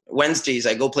Wednesdays,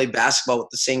 I go play basketball with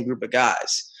the same group of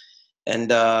guys.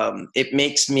 And it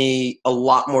makes me a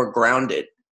lot more grounded.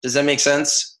 Does that make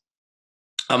sense?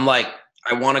 I'm like,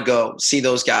 I want to go see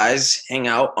those guys, hang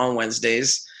out on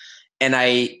Wednesdays, and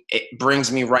it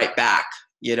brings me right back.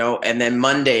 and then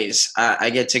Mondays, I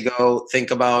get to go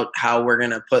think about how we're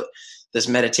going to put this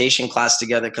meditation class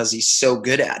together because he's so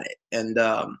good at it. And,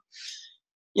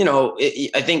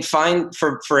 I think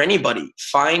for anybody,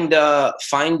 find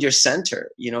your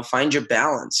center, find your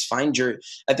balance,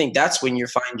 I think that's when you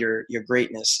find your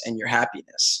greatness and your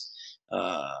happiness.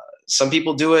 Some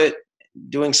people do it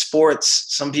doing sports.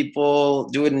 Some people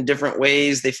do it in different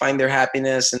ways. They find their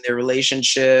happiness in their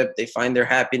relationship. They find their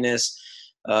happiness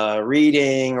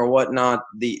reading or whatnot.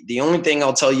 The only thing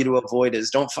I'll tell you to avoid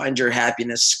is don't find your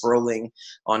happiness scrolling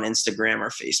on Instagram or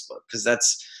Facebook, because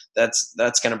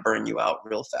that's going to burn you out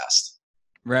real fast.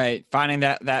 Right. Finding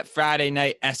that Friday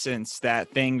night essence,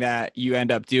 that thing that you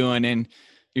end up doing and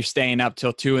you're staying up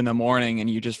till 2 a.m. and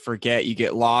you just forget, you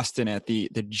get lost in it,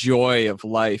 the joy of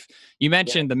life. You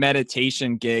mentioned the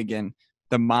meditation gig and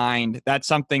the mind. That's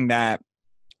something that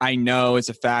I know is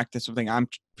a fact. That's something I'm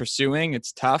pursuing.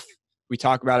 It's tough. We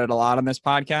talk about it a lot on this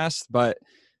podcast, but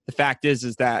the fact is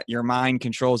that your mind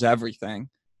controls everything.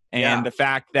 And the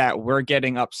fact that we're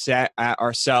getting upset at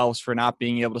ourselves for not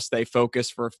being able to stay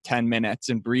focused for 10 minutes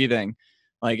and breathing,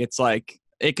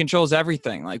 it controls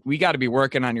everything. Like, we got to be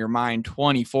working on your mind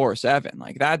 24/7.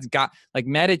 Like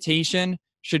meditation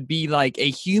should be like a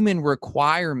human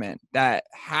requirement that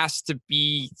has to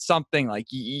be something like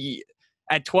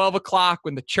at 12 o'clock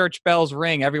when the church bells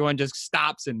ring, everyone just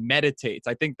stops and meditates.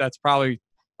 I think that's probably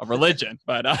a religion,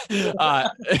 but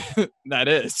that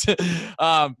is.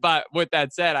 But with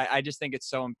that said, I just think it's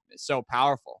so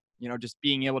powerful, just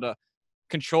being able to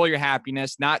control your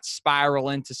happiness, not spiral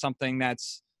into something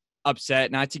that's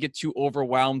upset, not to get too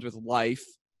overwhelmed with life.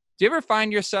 Do you ever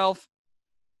find yourself,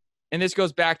 and this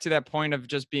goes back to that point of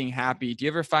just being happy, do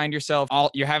you ever find yourself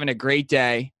you're having a great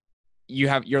day,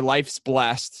 your life's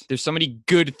blessed, there's so many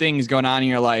good things going on in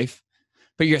your life,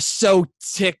 but you're so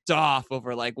ticked off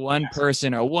over like one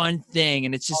person or one thing,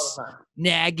 and it's just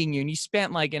nagging you, and you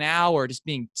spent like an hour just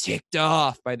being ticked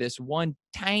off by this one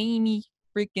tiny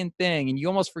freaking thing, and you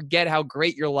almost forget how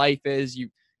great your life is.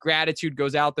 Gratitude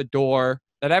goes out the door.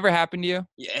 That ever happened to you?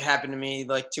 Yeah, it happened to me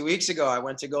like 2 weeks ago. I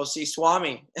went to go see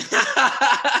Swami.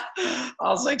 I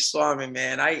was like, Swami,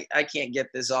 man, I can't get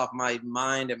this off my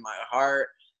mind and my heart.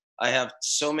 I have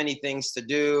so many things to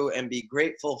do and be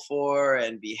grateful for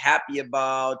and be happy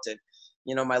about. And,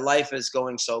 my life is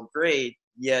going so great,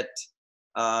 yet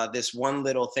this one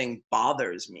little thing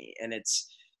bothers me. And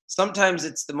sometimes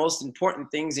it's the most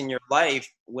important things in your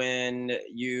life when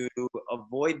you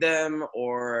avoid them,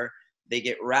 or they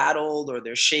get rattled, or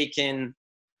they're shaken.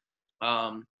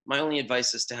 My only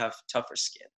advice is to have tougher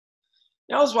skin.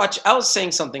 I was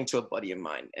saying something to a buddy of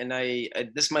mine, and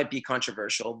this might be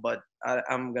controversial, but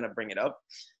I'm going to bring it up.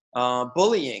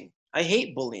 Bullying. I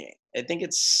hate bullying. I think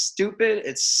it's stupid.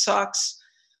 It sucks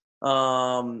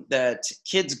that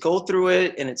kids go through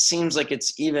it, and it seems like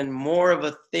it's even more of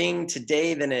a thing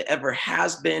today than it ever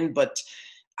has been. But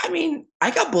I mean,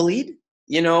 I got bullied,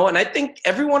 and I think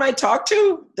everyone I talk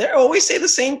to, they always say the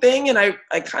same thing. And I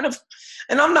kind of,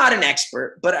 and I'm not an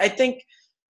expert, but I think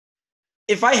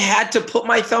if I had to put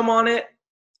my thumb on it,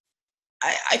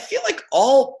 I feel like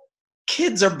all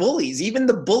kids are bullies. Even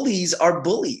the bullies are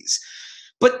bullies.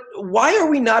 But why are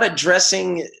we not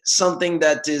addressing something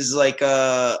that is like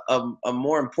a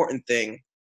more important thing?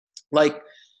 Like,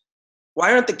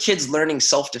 why aren't the kids learning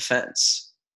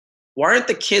self-defense? Why aren't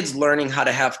the kids learning how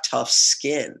to have tough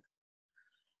skin?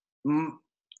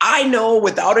 I know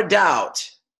without a doubt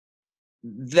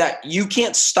that you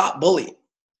can't stop bullying.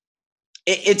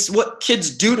 It's what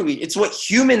kids do to it's what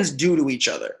humans do to each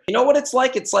other. You know what it's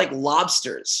like? It's like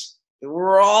lobsters.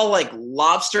 We're all like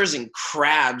lobsters and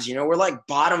crabs, we're like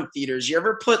bottom feeders. You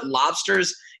ever put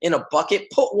lobsters in a bucket?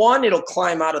 Put one, it'll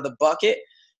climb out of the bucket.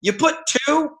 You put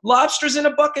 2 lobsters in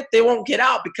a bucket, they won't get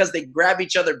out because they grab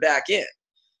each other back in.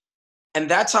 And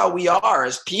that's how we are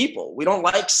as people. We don't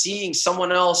like seeing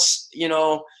someone else,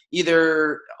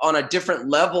 either on a different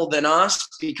level than us,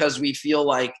 because we feel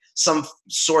like some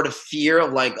sort of fear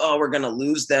of like, oh, we're going to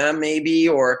lose them maybe,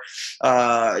 or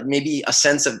maybe a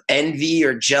sense of envy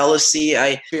or jealousy. I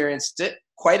experienced it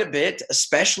quite a bit,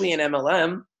 especially in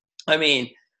MLM. I mean,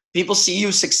 people see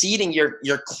you succeeding,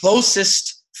 your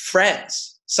closest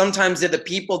friends. Sometimes they're the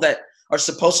people that are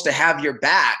supposed to have your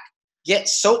back, get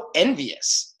so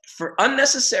envious for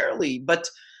unnecessarily, but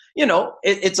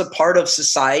it's a part of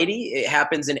society. It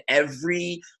happens in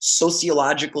every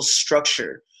sociological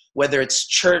structure, whether it's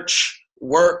church,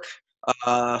 work,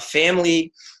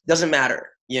 family, doesn't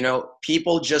matter.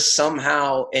 People just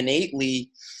somehow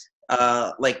innately,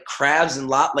 like crabs and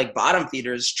like bottom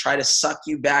feeders, try to suck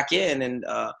you back in. And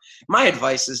my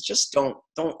advice is just don't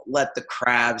let the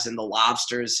crabs and the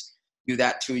lobsters do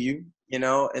that to you, you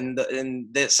know, and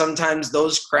that sometimes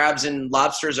those crabs and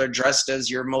lobsters are dressed as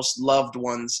your most loved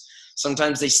ones.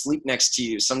 Sometimes they sleep next to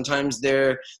you. Sometimes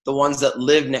they're the ones that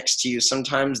live next to you.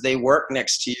 Sometimes they work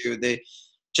next to you. They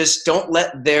just don't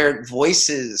let their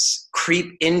voices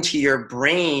creep into your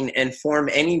brain and form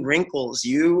any wrinkles.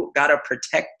 You got to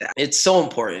protect that. It's so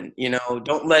important, you know,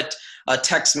 don't let a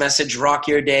text message rock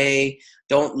your day.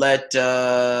 Don't let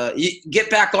get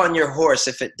back on your horse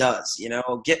if it does, you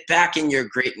know, get back in your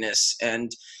greatness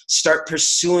and start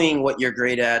pursuing what you're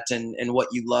great at and what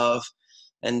you love.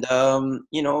 And,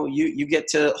 you know, you get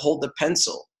to hold the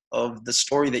pencil of the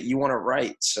story that you want to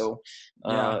write. So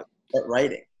start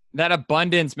writing. That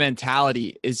abundance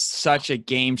mentality is such a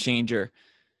game changer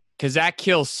because that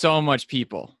kills so much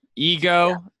people.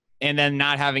 Ego and then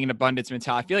not having an abundance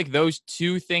mentality. I feel like those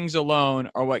two things alone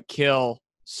are what kill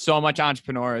so much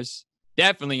entrepreneurs,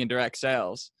 definitely in direct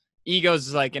sales. Egos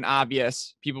is like an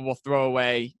obvious. People will throw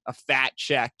away a fat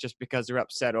check just because they're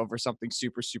upset over something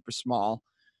super, super small.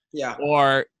 Yeah.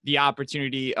 Or the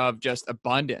opportunity of just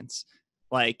abundance.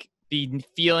 Like the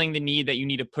feeling the need that you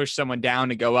need to push someone down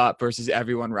to go up versus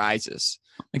everyone rises.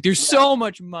 Like there's so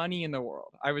much money in the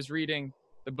world. I was reading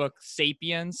the book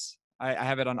Sapiens. I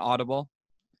have it on Audible.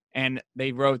 And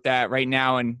they wrote that right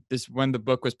now, and this when the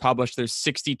book was published, there's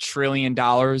 $60 trillion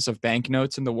of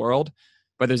banknotes in the world,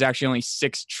 but there's actually only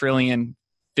 6 trillion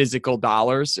physical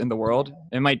dollars in the world.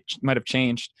 It might have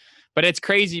changed, but it's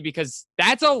crazy because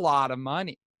that's a lot of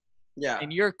money. Yeah.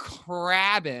 And you're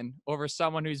crabbing over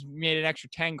someone who's made an extra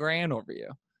 10 grand over you.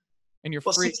 And you're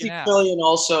freaking 60 out. trillion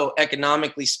also,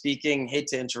 economically speaking, hate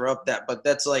to interrupt that, but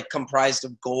that's like comprised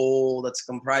of gold. That's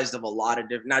comprised of a lot of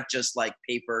different, not just like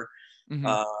paper. Mm-hmm.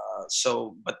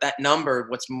 But that number,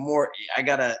 what's more, I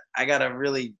got a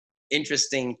really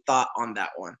interesting thought on that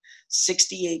one.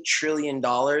 $68 trillion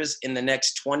in the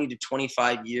next 20 to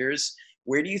 25 years.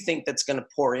 Where do you think that's going to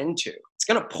pour into? It's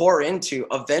going to pour into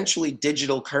eventually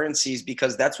digital currencies,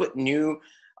 because that's what new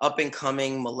up and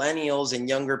coming millennials and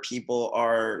younger people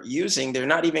are using. They're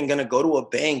not even going to go to a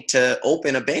bank to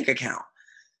open a bank account.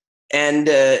 And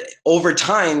over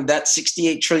time, that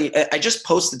 68 trillion, I just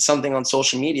posted something on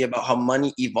social media about how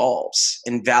money evolves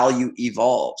and value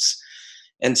evolves.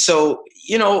 And so,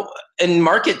 you know, in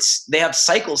markets, they have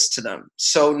cycles to them.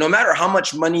 So no matter how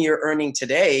much money you're earning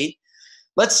today,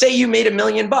 let's say you made $1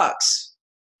 million,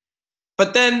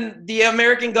 but then the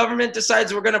American government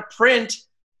decides we're going to print,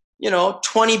 you know,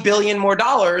 20 billion more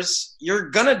dollars. You're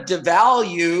going to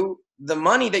devalue the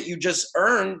money that you just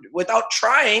earned without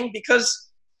trying, because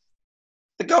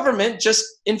the government just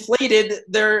inflated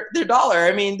their dollar.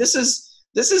 I mean, this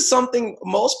is something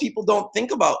most people don't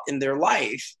think about in their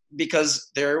life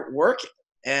because they're working.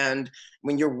 And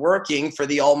when you're working for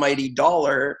the almighty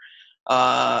dollar,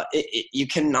 you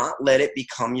cannot let it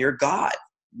become your God.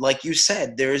 Like you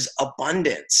said, there's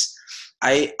abundance.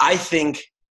 I think,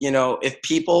 you know, if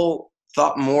people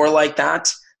thought more like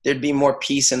that, there'd be more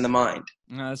peace in the mind.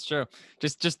 No, that's true.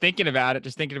 Just thinking about it,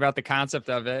 just thinking about the concept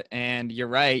of it. And you're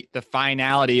right, the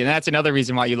finality. And that's another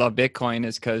reason why you love Bitcoin,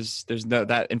 is because there's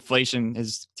that inflation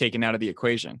is taken out of the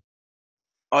equation.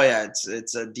 Oh yeah,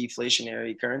 it's a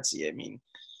deflationary currency. I mean,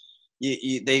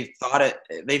 they've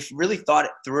really thought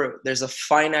it through. There's a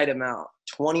finite amount.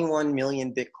 21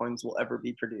 million Bitcoins will ever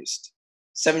be produced.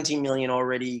 17 million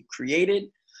already created.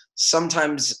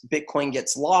 Sometimes Bitcoin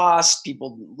gets lost.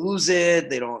 People lose it.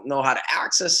 They don't know how to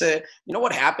access it. You know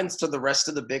what happens to the rest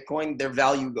of the Bitcoin? Their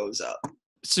value goes up.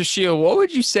 So Sheel, what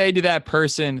would you say to that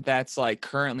person that's like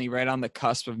currently right on the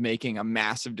cusp of making a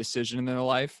massive decision in their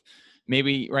life?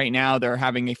 Maybe right now they're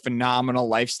having a phenomenal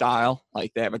lifestyle.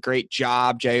 Like they have a great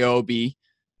job, J-O-B,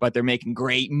 but they're making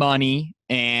great money.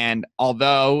 And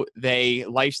although their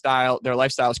lifestyle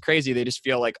is crazy, they just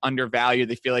feel like undervalued.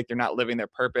 They feel like they're not living their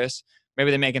purpose. Maybe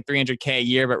they're making $300K a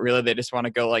year, but really they just want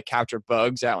to go like capture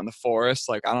bugs out in the forest.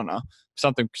 Like, I don't know,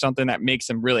 something that makes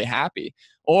them really happy.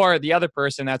 Or the other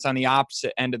person that's on the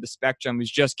opposite end of the spectrum, who's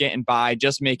just getting by,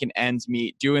 just making ends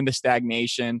meet, doing the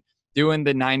stagnation, doing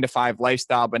the 9-to-5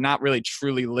 lifestyle, but not really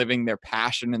truly living their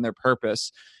passion and their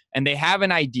purpose. And they have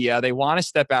an idea. They want to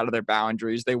step out of their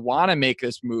boundaries. They want to make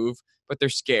this move, but they're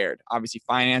scared. Obviously,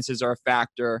 finances are a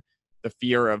factor. The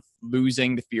fear of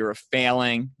losing, the fear of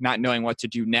failing, not knowing what to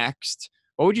do next.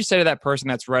 What would you say to that person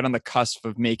that's right on the cusp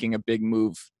of making a big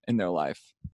move in their life?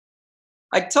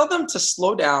 I tell them to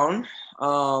slow down.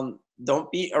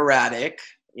 Don't be erratic.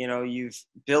 You know, you've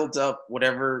built up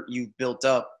whatever you've built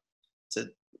up to,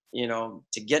 you know,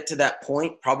 to get to that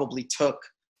point probably took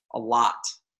a lot.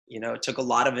 You know, it took a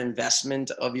lot of investment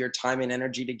of your time and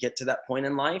energy to get to that point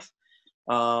in life.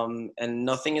 And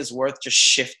nothing is worth just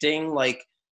shifting like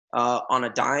on a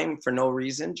dime for no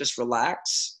reason, just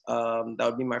relax. That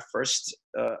would be my first.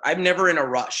 I'm never in a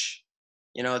rush.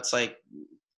 It's like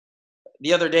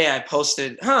the other day I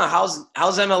posted, how's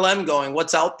MLM going?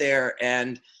 What's out there?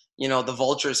 And, the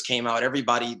vultures came out.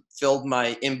 Everybody filled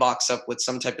my inbox up with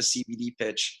some type of CBD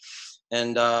pitch.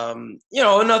 And,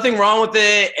 nothing wrong with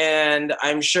it. And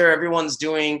I'm sure everyone's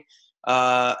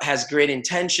has great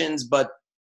intentions, but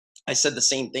I said the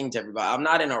same thing to everybody. I'm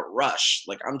not in a rush.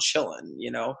 Like, I'm chilling,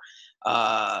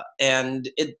 and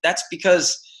that's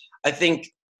because I think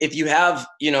if you have,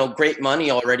 great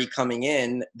money already coming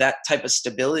in, that type of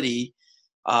stability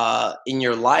in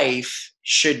your life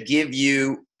should give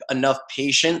you enough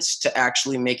patience to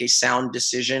actually make a sound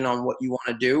decision on what you want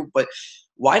to do. But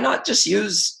why not just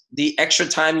use the extra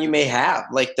time you may have,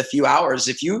 like the few hours?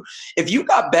 If you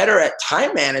got better at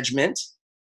time management,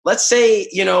 let's say,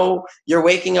 you're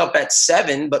waking up at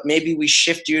 7, but maybe we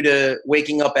shift you to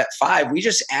waking up at 5. We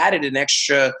just added an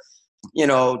extra,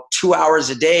 2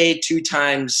 hours a day, 2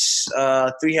 times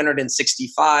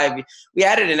 365. We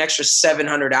added an extra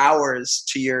 700 hours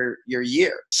to your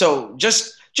year. So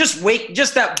just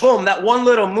that boom, that one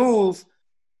little move,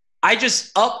 I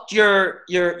just upped your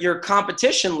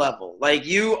competition level. Like,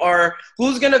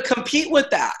 who's going to compete with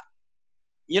that?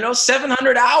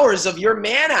 700 hours of your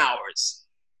man hours.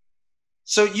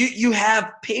 So you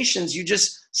have patience. You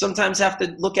just sometimes have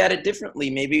to look at it differently.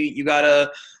 Maybe you got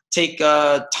to take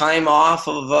time off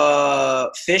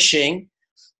of fishing,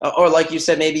 or like you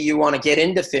said, maybe you want to get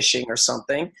into fishing or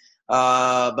something.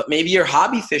 But maybe you're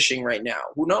hobby fishing right now.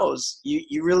 Who knows?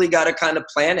 You really got to kind of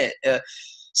plan it.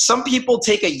 Some people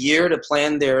take a year to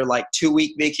plan their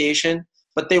 2-week vacation,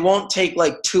 but they won't take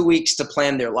 2 weeks to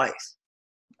plan their life.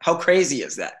 How crazy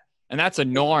is that? And that's a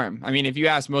norm. I mean, if you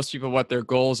ask most people what their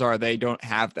goals are, they don't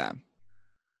have them.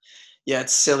 Yeah,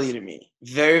 it's silly to me.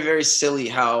 Very, very silly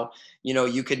how,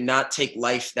 you could not take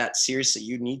life that seriously.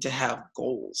 You need to have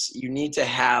goals. You need to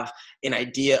have an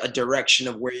idea, a direction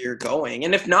of where you're going.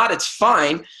 And if not, it's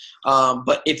fine.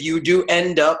 But if you do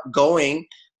end up going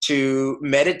to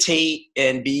meditate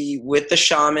and be with the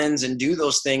shamans and do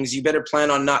those things, you better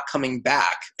plan on not coming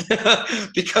back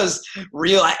because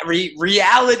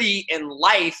reality in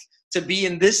life, to be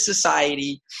in this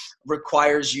society,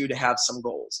 requires you to have some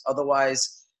goals.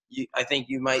 Otherwise, I think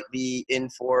you might be in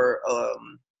for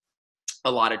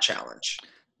a lot of challenge.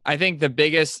 I think the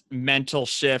biggest mental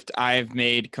shift I've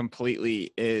made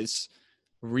completely is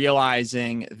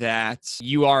realizing that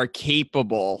you are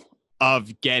capable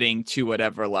of getting to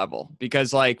whatever level.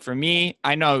 Because for me,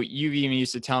 I know you even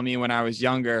used to tell me when I was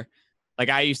younger,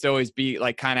 I used to always be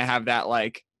kind of have that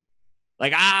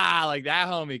that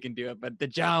homie can do it, but the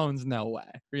Jones, no way.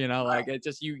 It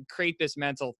just, you create this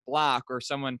mental block, or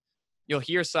you'll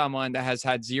hear someone that has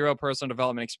had zero personal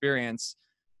development experience.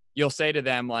 You'll say to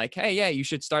them hey, yeah, you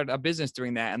should start a business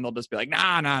doing that. And they'll just be like,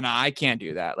 nah, I can't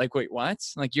do that. Wait, what?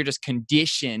 You're just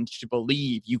conditioned to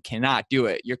believe you cannot do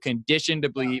it. You're conditioned to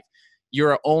believe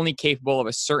you're only capable of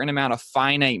a certain amount of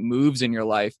finite moves in your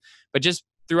life. But just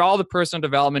through all the personal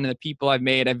development and the people I've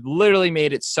made, I've literally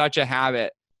made it such a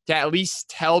habit to at least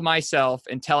tell myself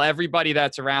and tell everybody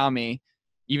that's around me,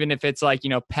 even if it's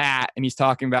Pat, and he's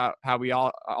talking about how we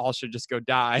all should just go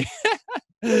die.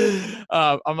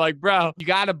 I'm like, bro, you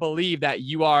got to believe that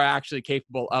you are actually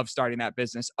capable of starting that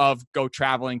business, of go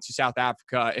traveling to South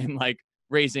Africa and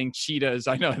raising cheetahs.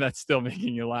 I know that's still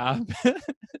making you laugh.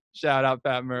 Shout out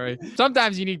Pat Murray.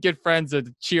 Sometimes you need good friends to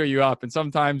cheer you up. And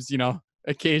sometimes,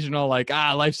 occasional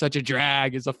life's such a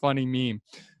drag is a funny meme.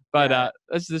 But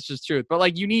that's just truth.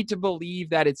 But you need to believe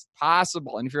that it's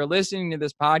possible. And if you're listening to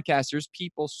this podcast, there's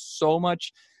people so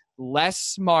much less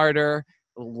smarter,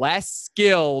 less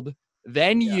skilled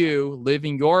than you,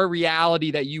 living your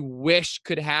reality that you wish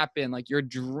could happen, your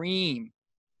dream.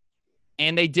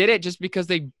 And they did it just because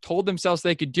they told themselves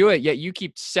they could do it. Yet you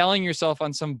keep selling yourself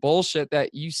on some bullshit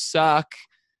that you suck,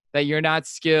 that you're not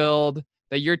skilled,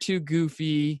 that you're too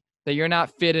goofy, that you're not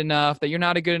fit enough, that you're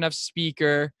not a good enough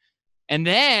speaker. And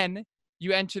then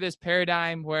you enter this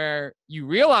paradigm where you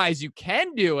realize you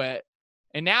can do it.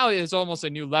 And now there's almost a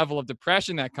new level of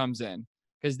depression that comes in,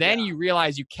 because then you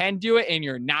realize you can do it and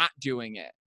you're not doing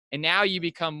it. And now you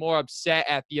become more upset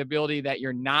at the ability that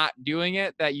you're not doing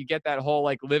it, that you get that whole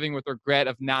living with regret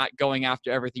of not going after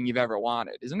everything you've ever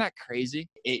wanted. Isn't that crazy?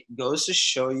 It goes to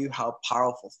show you how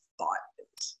powerful thought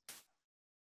is.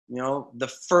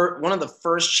 One of the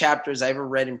first chapters I ever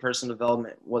read in personal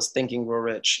development was Think and Grow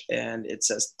Rich, and it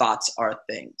says thoughts are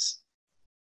things.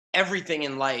 Everything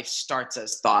in life starts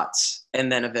as thoughts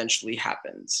and then eventually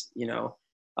happens,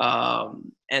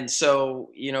 and so,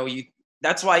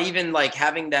 that's why even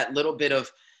having that little bit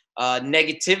of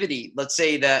negativity. Let's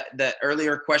say that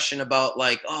earlier question about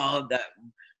like, oh, that,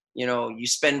 you know, you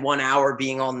spend 1 hour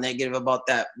being all negative about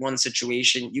that one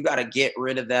situation. You got to get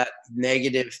rid of that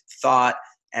negative thought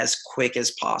as quick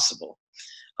as possible.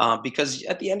 Because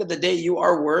at the end of the day, you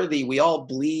are worthy. We all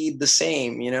bleed the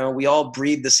same, you know, we all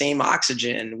breathe the same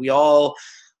oxygen. We all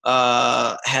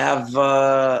have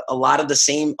a lot of the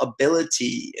same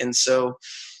ability. And so,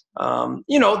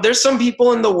 you know, there's some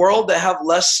people in the world that have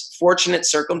less fortunate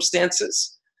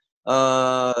circumstances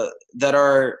that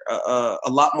are a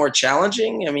lot more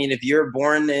challenging. I mean, if you're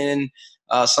born in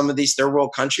some of these third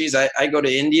world countries, I go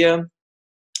to India,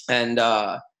 and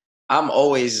I'm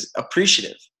always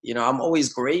appreciative. You know, I'm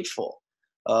always grateful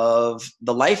of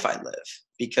the life I live,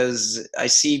 because I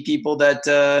see people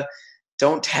that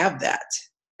don't have that,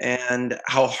 and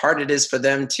how hard it is for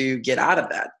them to get out of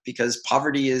that, because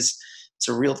poverty it's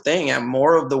a real thing, and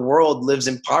more of the world lives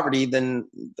in poverty than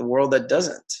the world that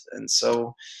doesn't. And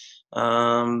so,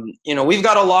 you know, we've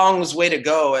got a long way to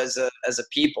go as a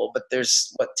people, but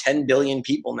there's 10 billion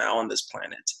people now on this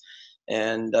planet.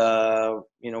 And,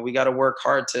 you know, we got to work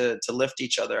hard to lift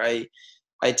each other.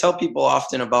 I tell people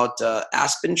often about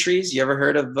aspen trees. You ever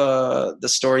heard of the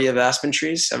story of aspen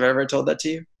trees? Have I ever told that to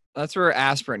you? That's where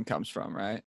aspirin comes from,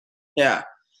 right? Yeah.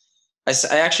 I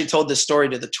actually told this story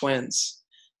to the twins.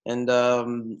 And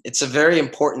it's a very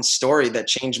important story that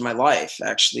changed my life.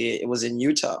 Actually, it was in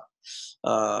Utah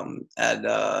at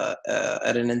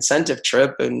an incentive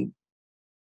trip, and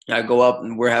I go up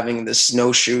and we're having this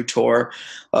snowshoe tour.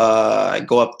 I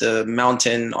go up the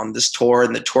mountain on this tour,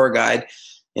 and the tour guide,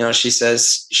 you know, she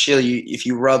says, Sheel, if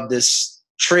you rub this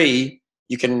tree,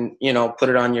 you can, you know, put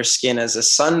it on your skin as a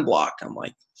sunblock. I'm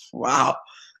like, wow,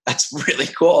 that's really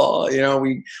cool. You know,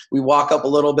 we walk up a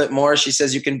little bit more. She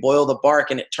says you can boil the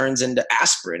bark and it turns into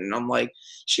aspirin. And I'm like,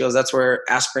 she goes, that's where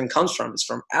aspirin comes from. It's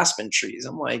from aspen trees.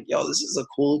 I'm like, yo, this is a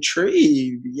cool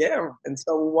tree. Yeah. And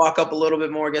so we walk up a little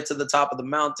bit more, get to the top of the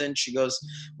mountain. She goes,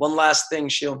 one last thing,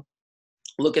 she'll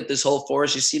look at this whole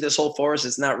forest. You see this whole forest?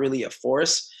 It's not really a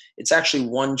forest. It's actually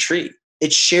one tree.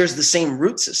 It shares the same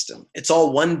root system. It's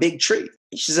all one big tree.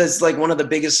 She says it's like one of the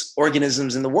biggest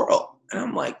organisms in the world. And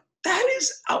I'm like, that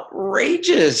is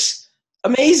outrageous.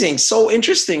 Amazing. So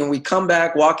interesting. And we come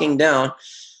back walking down,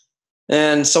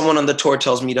 and someone on the tour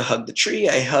tells me to hug the tree.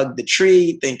 I hug the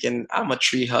tree thinking I'm a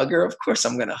tree hugger. Of course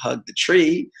I'm going to hug the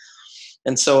tree.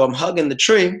 And so I'm hugging the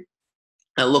tree.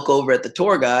 I look over at the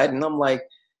tour guide and I'm like,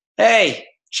 hey,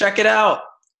 check it out.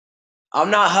 I'm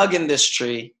not hugging this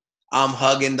tree. I'm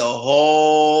hugging the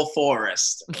whole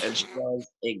forest. And she goes,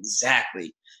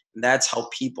 exactly. And that's how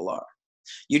people are.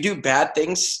 You do bad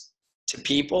things to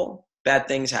people, bad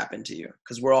things happen to you,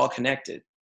 because we're all connected.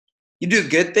 You do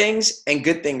good things, and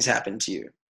good things happen to you.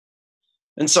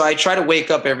 And so I try to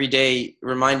wake up every day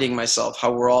reminding myself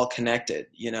how we're all connected,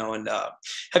 you know. And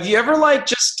have you ever like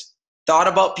just thought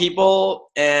about people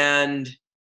and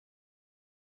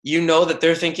you know that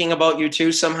they're thinking about you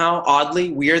too somehow,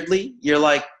 oddly, weirdly? You're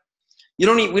like, we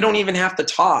don't even have to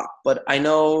talk, but I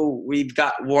know we've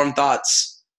got warm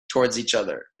thoughts towards each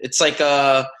other. It's like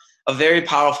a very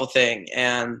powerful thing.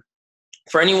 And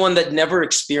for anyone that never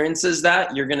experiences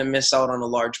that, you're going to miss out on a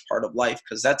large part of life,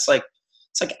 because that's like,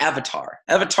 it's like Avatar.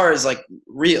 Avatar is like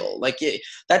real. Like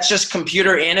that's just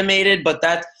computer animated, but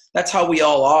that's how we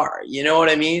all are. You know what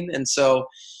I mean? And so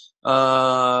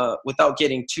without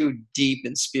getting too deep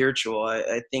and spiritual,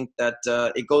 I think that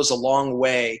it goes a long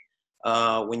way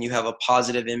when you have a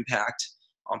positive impact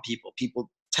on people. People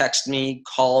text me,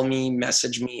 call me,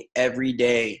 message me every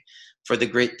day for the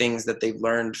great things that they've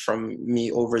learned from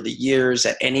me over the years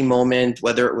at any moment,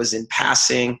 whether it was in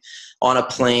passing, on a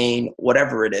plane,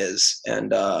 whatever it is.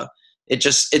 And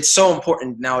it's so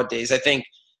important nowadays. I think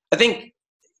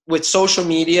with social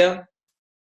media,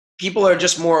 people are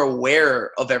just more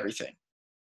aware of everything,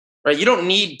 right? You don't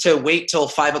need to wait till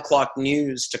 5 o'clock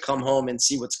news to come home and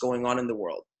see what's going on in the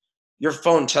world. Your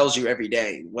phone tells you every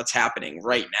day what's happening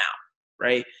right now,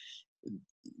 right?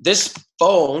 This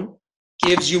phone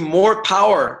gives you more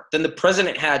power than the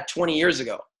president had 20 years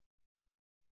ago.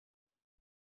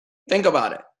 Think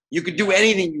about it. You could do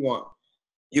anything you want.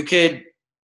 You could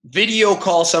video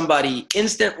call somebody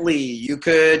instantly. You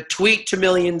could tweet to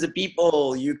millions of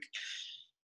people. You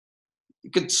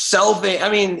could selfie.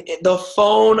 I mean, the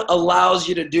phone allows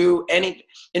you to do any.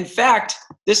 In fact,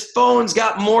 this phone's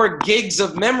got more gigs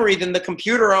of memory than the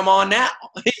computer I'm on now.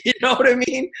 You know what I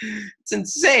mean? It's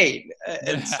insane.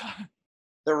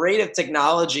 The rate of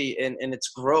technology and its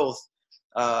growth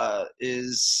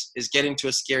is getting to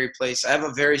a scary place. I have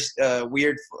a very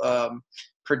weird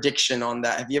prediction on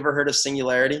that. Have you ever heard of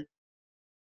singularity?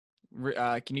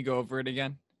 Can you go over it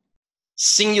again?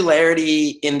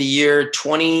 singularity in the year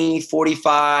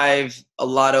 2045. A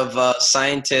lot of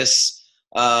scientists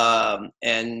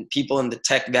and people in the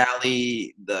tech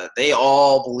valley, they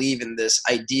all believe in this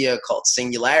idea called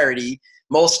singularity,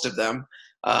 most of them,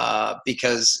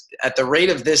 because at the rate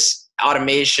of this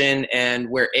automation and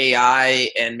where AI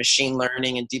and machine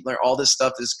learning and deep learning, all this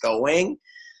stuff is going,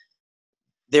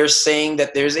 they're saying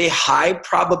that there's a high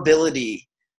probability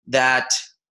that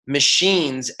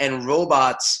machines and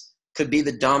robots could be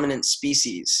the dominant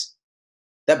species.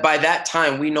 That by that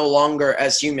time, we no longer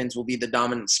as humans will be the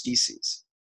dominant species.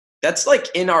 That's like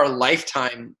in our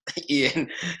lifetime, Ian.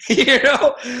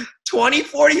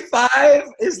 2045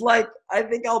 is like, I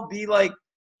think I'll be like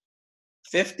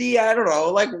 50. I don't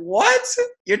know. Like, what?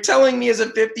 You're telling me as a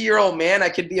 50-year-old man I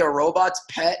could be a robot's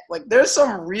pet? Like, there's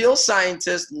some real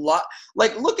scientists,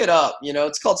 like, look it up.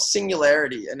 It's called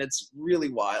singularity, and it's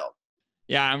really wild.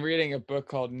 Yeah, I'm reading a book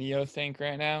called Neothink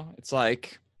right now. It's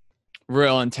like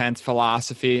real intense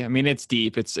philosophy. I mean, it's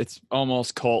deep. It's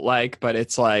almost cult-like, but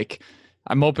it's like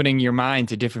I'm opening your mind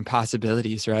to different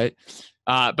possibilities, right?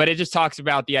 But it just talks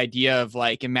about the idea of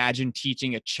like, imagine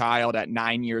teaching a child at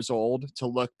 9 years old to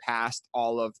look past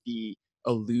all of the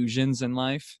illusions in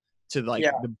life, to like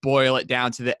to boil it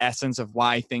down to the essence of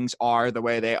why things are the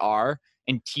way they are,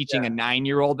 and teaching a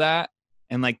 9-year-old that.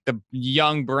 And like the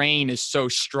young brain is so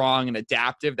strong and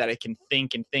adaptive that it can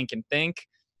think and think and think.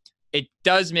 It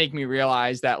does make me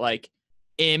realize that, like,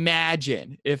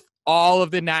 imagine if all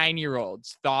of the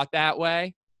 9-year-olds thought that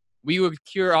way, we would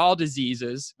cure all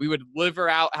diseases. We would figure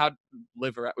out how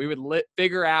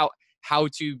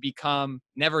to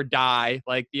never die.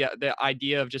 Like the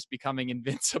idea of just becoming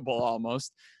invincible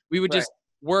almost. We would just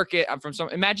work it from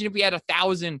imagine if we had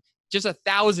 1,000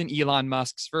 Elon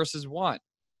Musks versus one.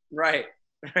 Right.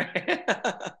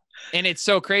 And it's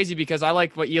so crazy because I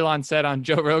like what Elon said on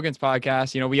Joe Rogan's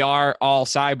podcast. We are all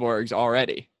cyborgs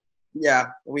already. Yeah,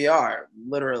 we are.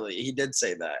 Literally. He did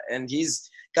say that. And he's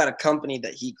got a company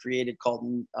that he created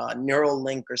called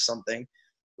Neuralink or something,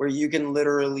 where you can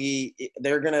literally,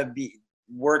 they're going to be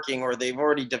working, or they've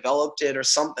already developed it or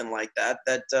something like that,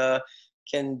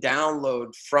 can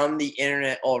download from the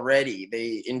internet already.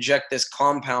 They inject this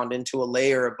compound into a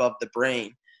layer above the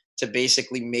brain to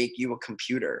basically make you a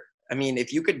computer. I mean,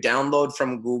 if you could download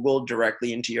from Google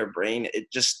directly into your brain,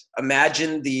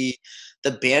 imagine the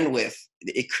bandwidth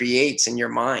it creates in your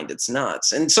mind. It's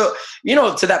nuts. And so,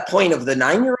 to that point of the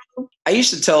 9-year-old, I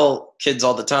used to tell kids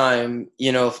all the time,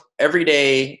 every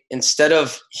day, instead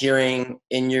of hearing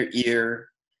in your ear,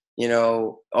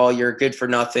 oh, you're good for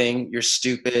nothing, you're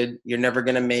stupid, you're never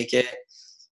going to make it,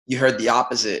 you heard the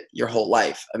opposite your whole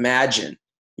life. Imagine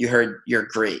you heard, you're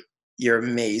great, you're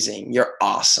amazing, you're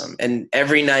awesome. And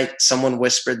every night someone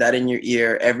whispered that in your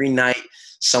ear. Every night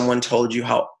someone told you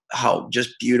how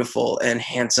just beautiful and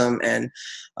handsome and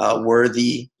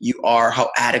worthy you are, how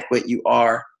adequate you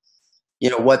are,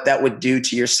 what that would do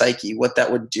to your psyche, what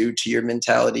that would do to your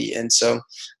mentality. And so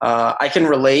I can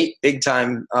relate big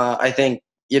time. I think,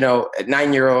 at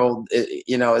 9-year-old,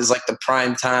 is like the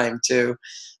prime time too.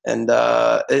 And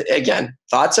again,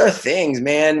 thoughts are things,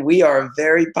 man. We are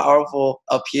very powerful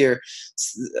up here.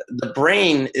 The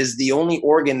brain is the only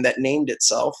organ that named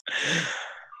itself.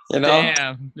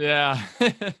 Damn. Yeah.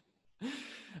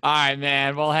 All right,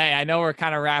 man. Well, hey, I know we're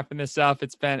kind of wrapping this up.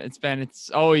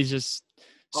 It's always just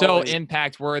so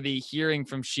impact worthy hearing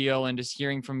from Sheel and just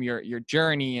hearing from your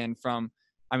journey and from,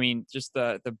 just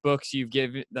the books you've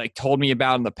told me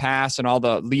about in the past, and all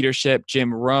the leadership,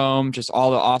 Jim Rome, just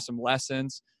all the awesome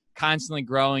lessons, constantly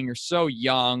growing. You're so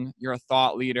young. You're a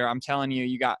thought leader. I'm telling you,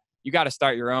 you got to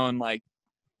start your own, like,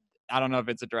 I don't know if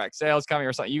it's a direct sales company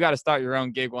or something. You got to start your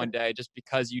own gig one day, just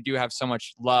because you do have so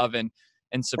much love and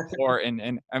support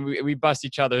and we bust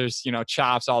each other's,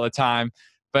 chops all the time.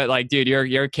 But like, dude,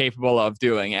 you're capable of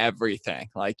doing everything.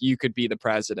 Like, you could be the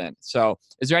president. So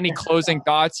is there any closing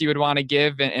thoughts you would want to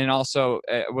give? And also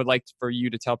would like for you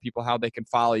to tell people how they can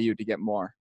follow you to get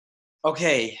more.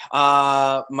 Okay.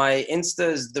 My Insta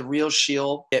is The Real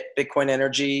Sheel at Bitcoin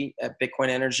Energy.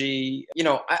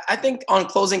 I think on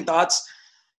closing thoughts,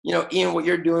 Ian, what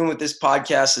you're doing with this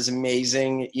podcast is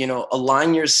amazing.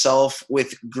 Align yourself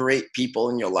with great people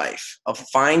in your life.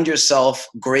 Find yourself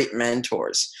great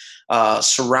mentors.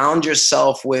 Surround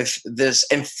yourself with this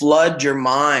and flood your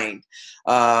mind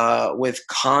with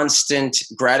constant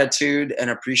gratitude and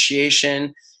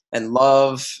appreciation and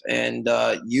love and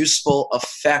useful,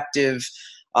 effective,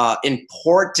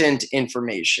 important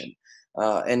information,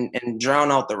 and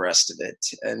drown out the rest of it.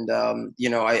 And,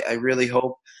 I really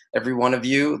hope every one of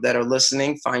you that are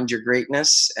listening find your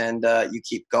greatness, and you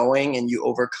keep going and you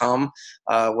overcome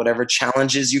whatever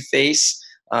challenges you face.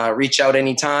 Reach out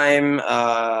anytime.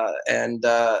 And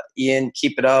Ian,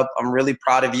 keep it up. I'm really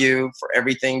proud of you for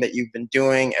everything that you've been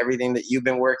doing, everything that you've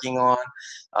been working on.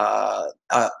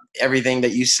 Everything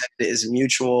that you said is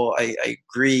mutual. I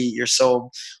agree. You're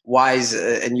so wise,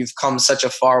 and you've come such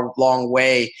a long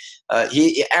way.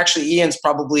 Ian's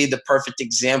probably the perfect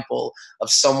example of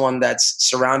someone that's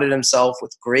surrounded himself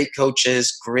with great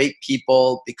coaches, great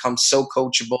people, become so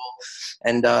coachable,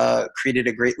 and created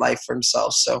a great life for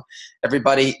himself. So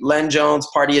everybody, LenJones,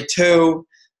 party of two.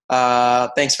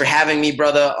 Thanks for having me,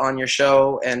 brother, on your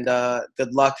show, and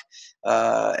good luck.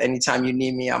 Anytime you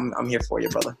need me, I'm here for you,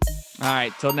 brother. All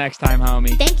right, till next time,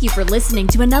 homie. Thank you for listening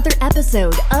to another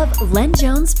episode of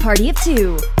LenJones Party of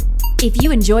Two. If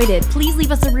you enjoyed it, please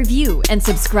leave us a review and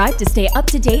subscribe to stay up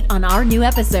to date on our new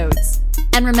episodes.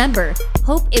 And remember,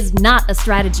 hope is not a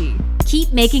strategy.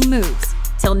 Keep making moves.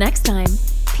 Till next time,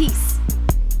 peace.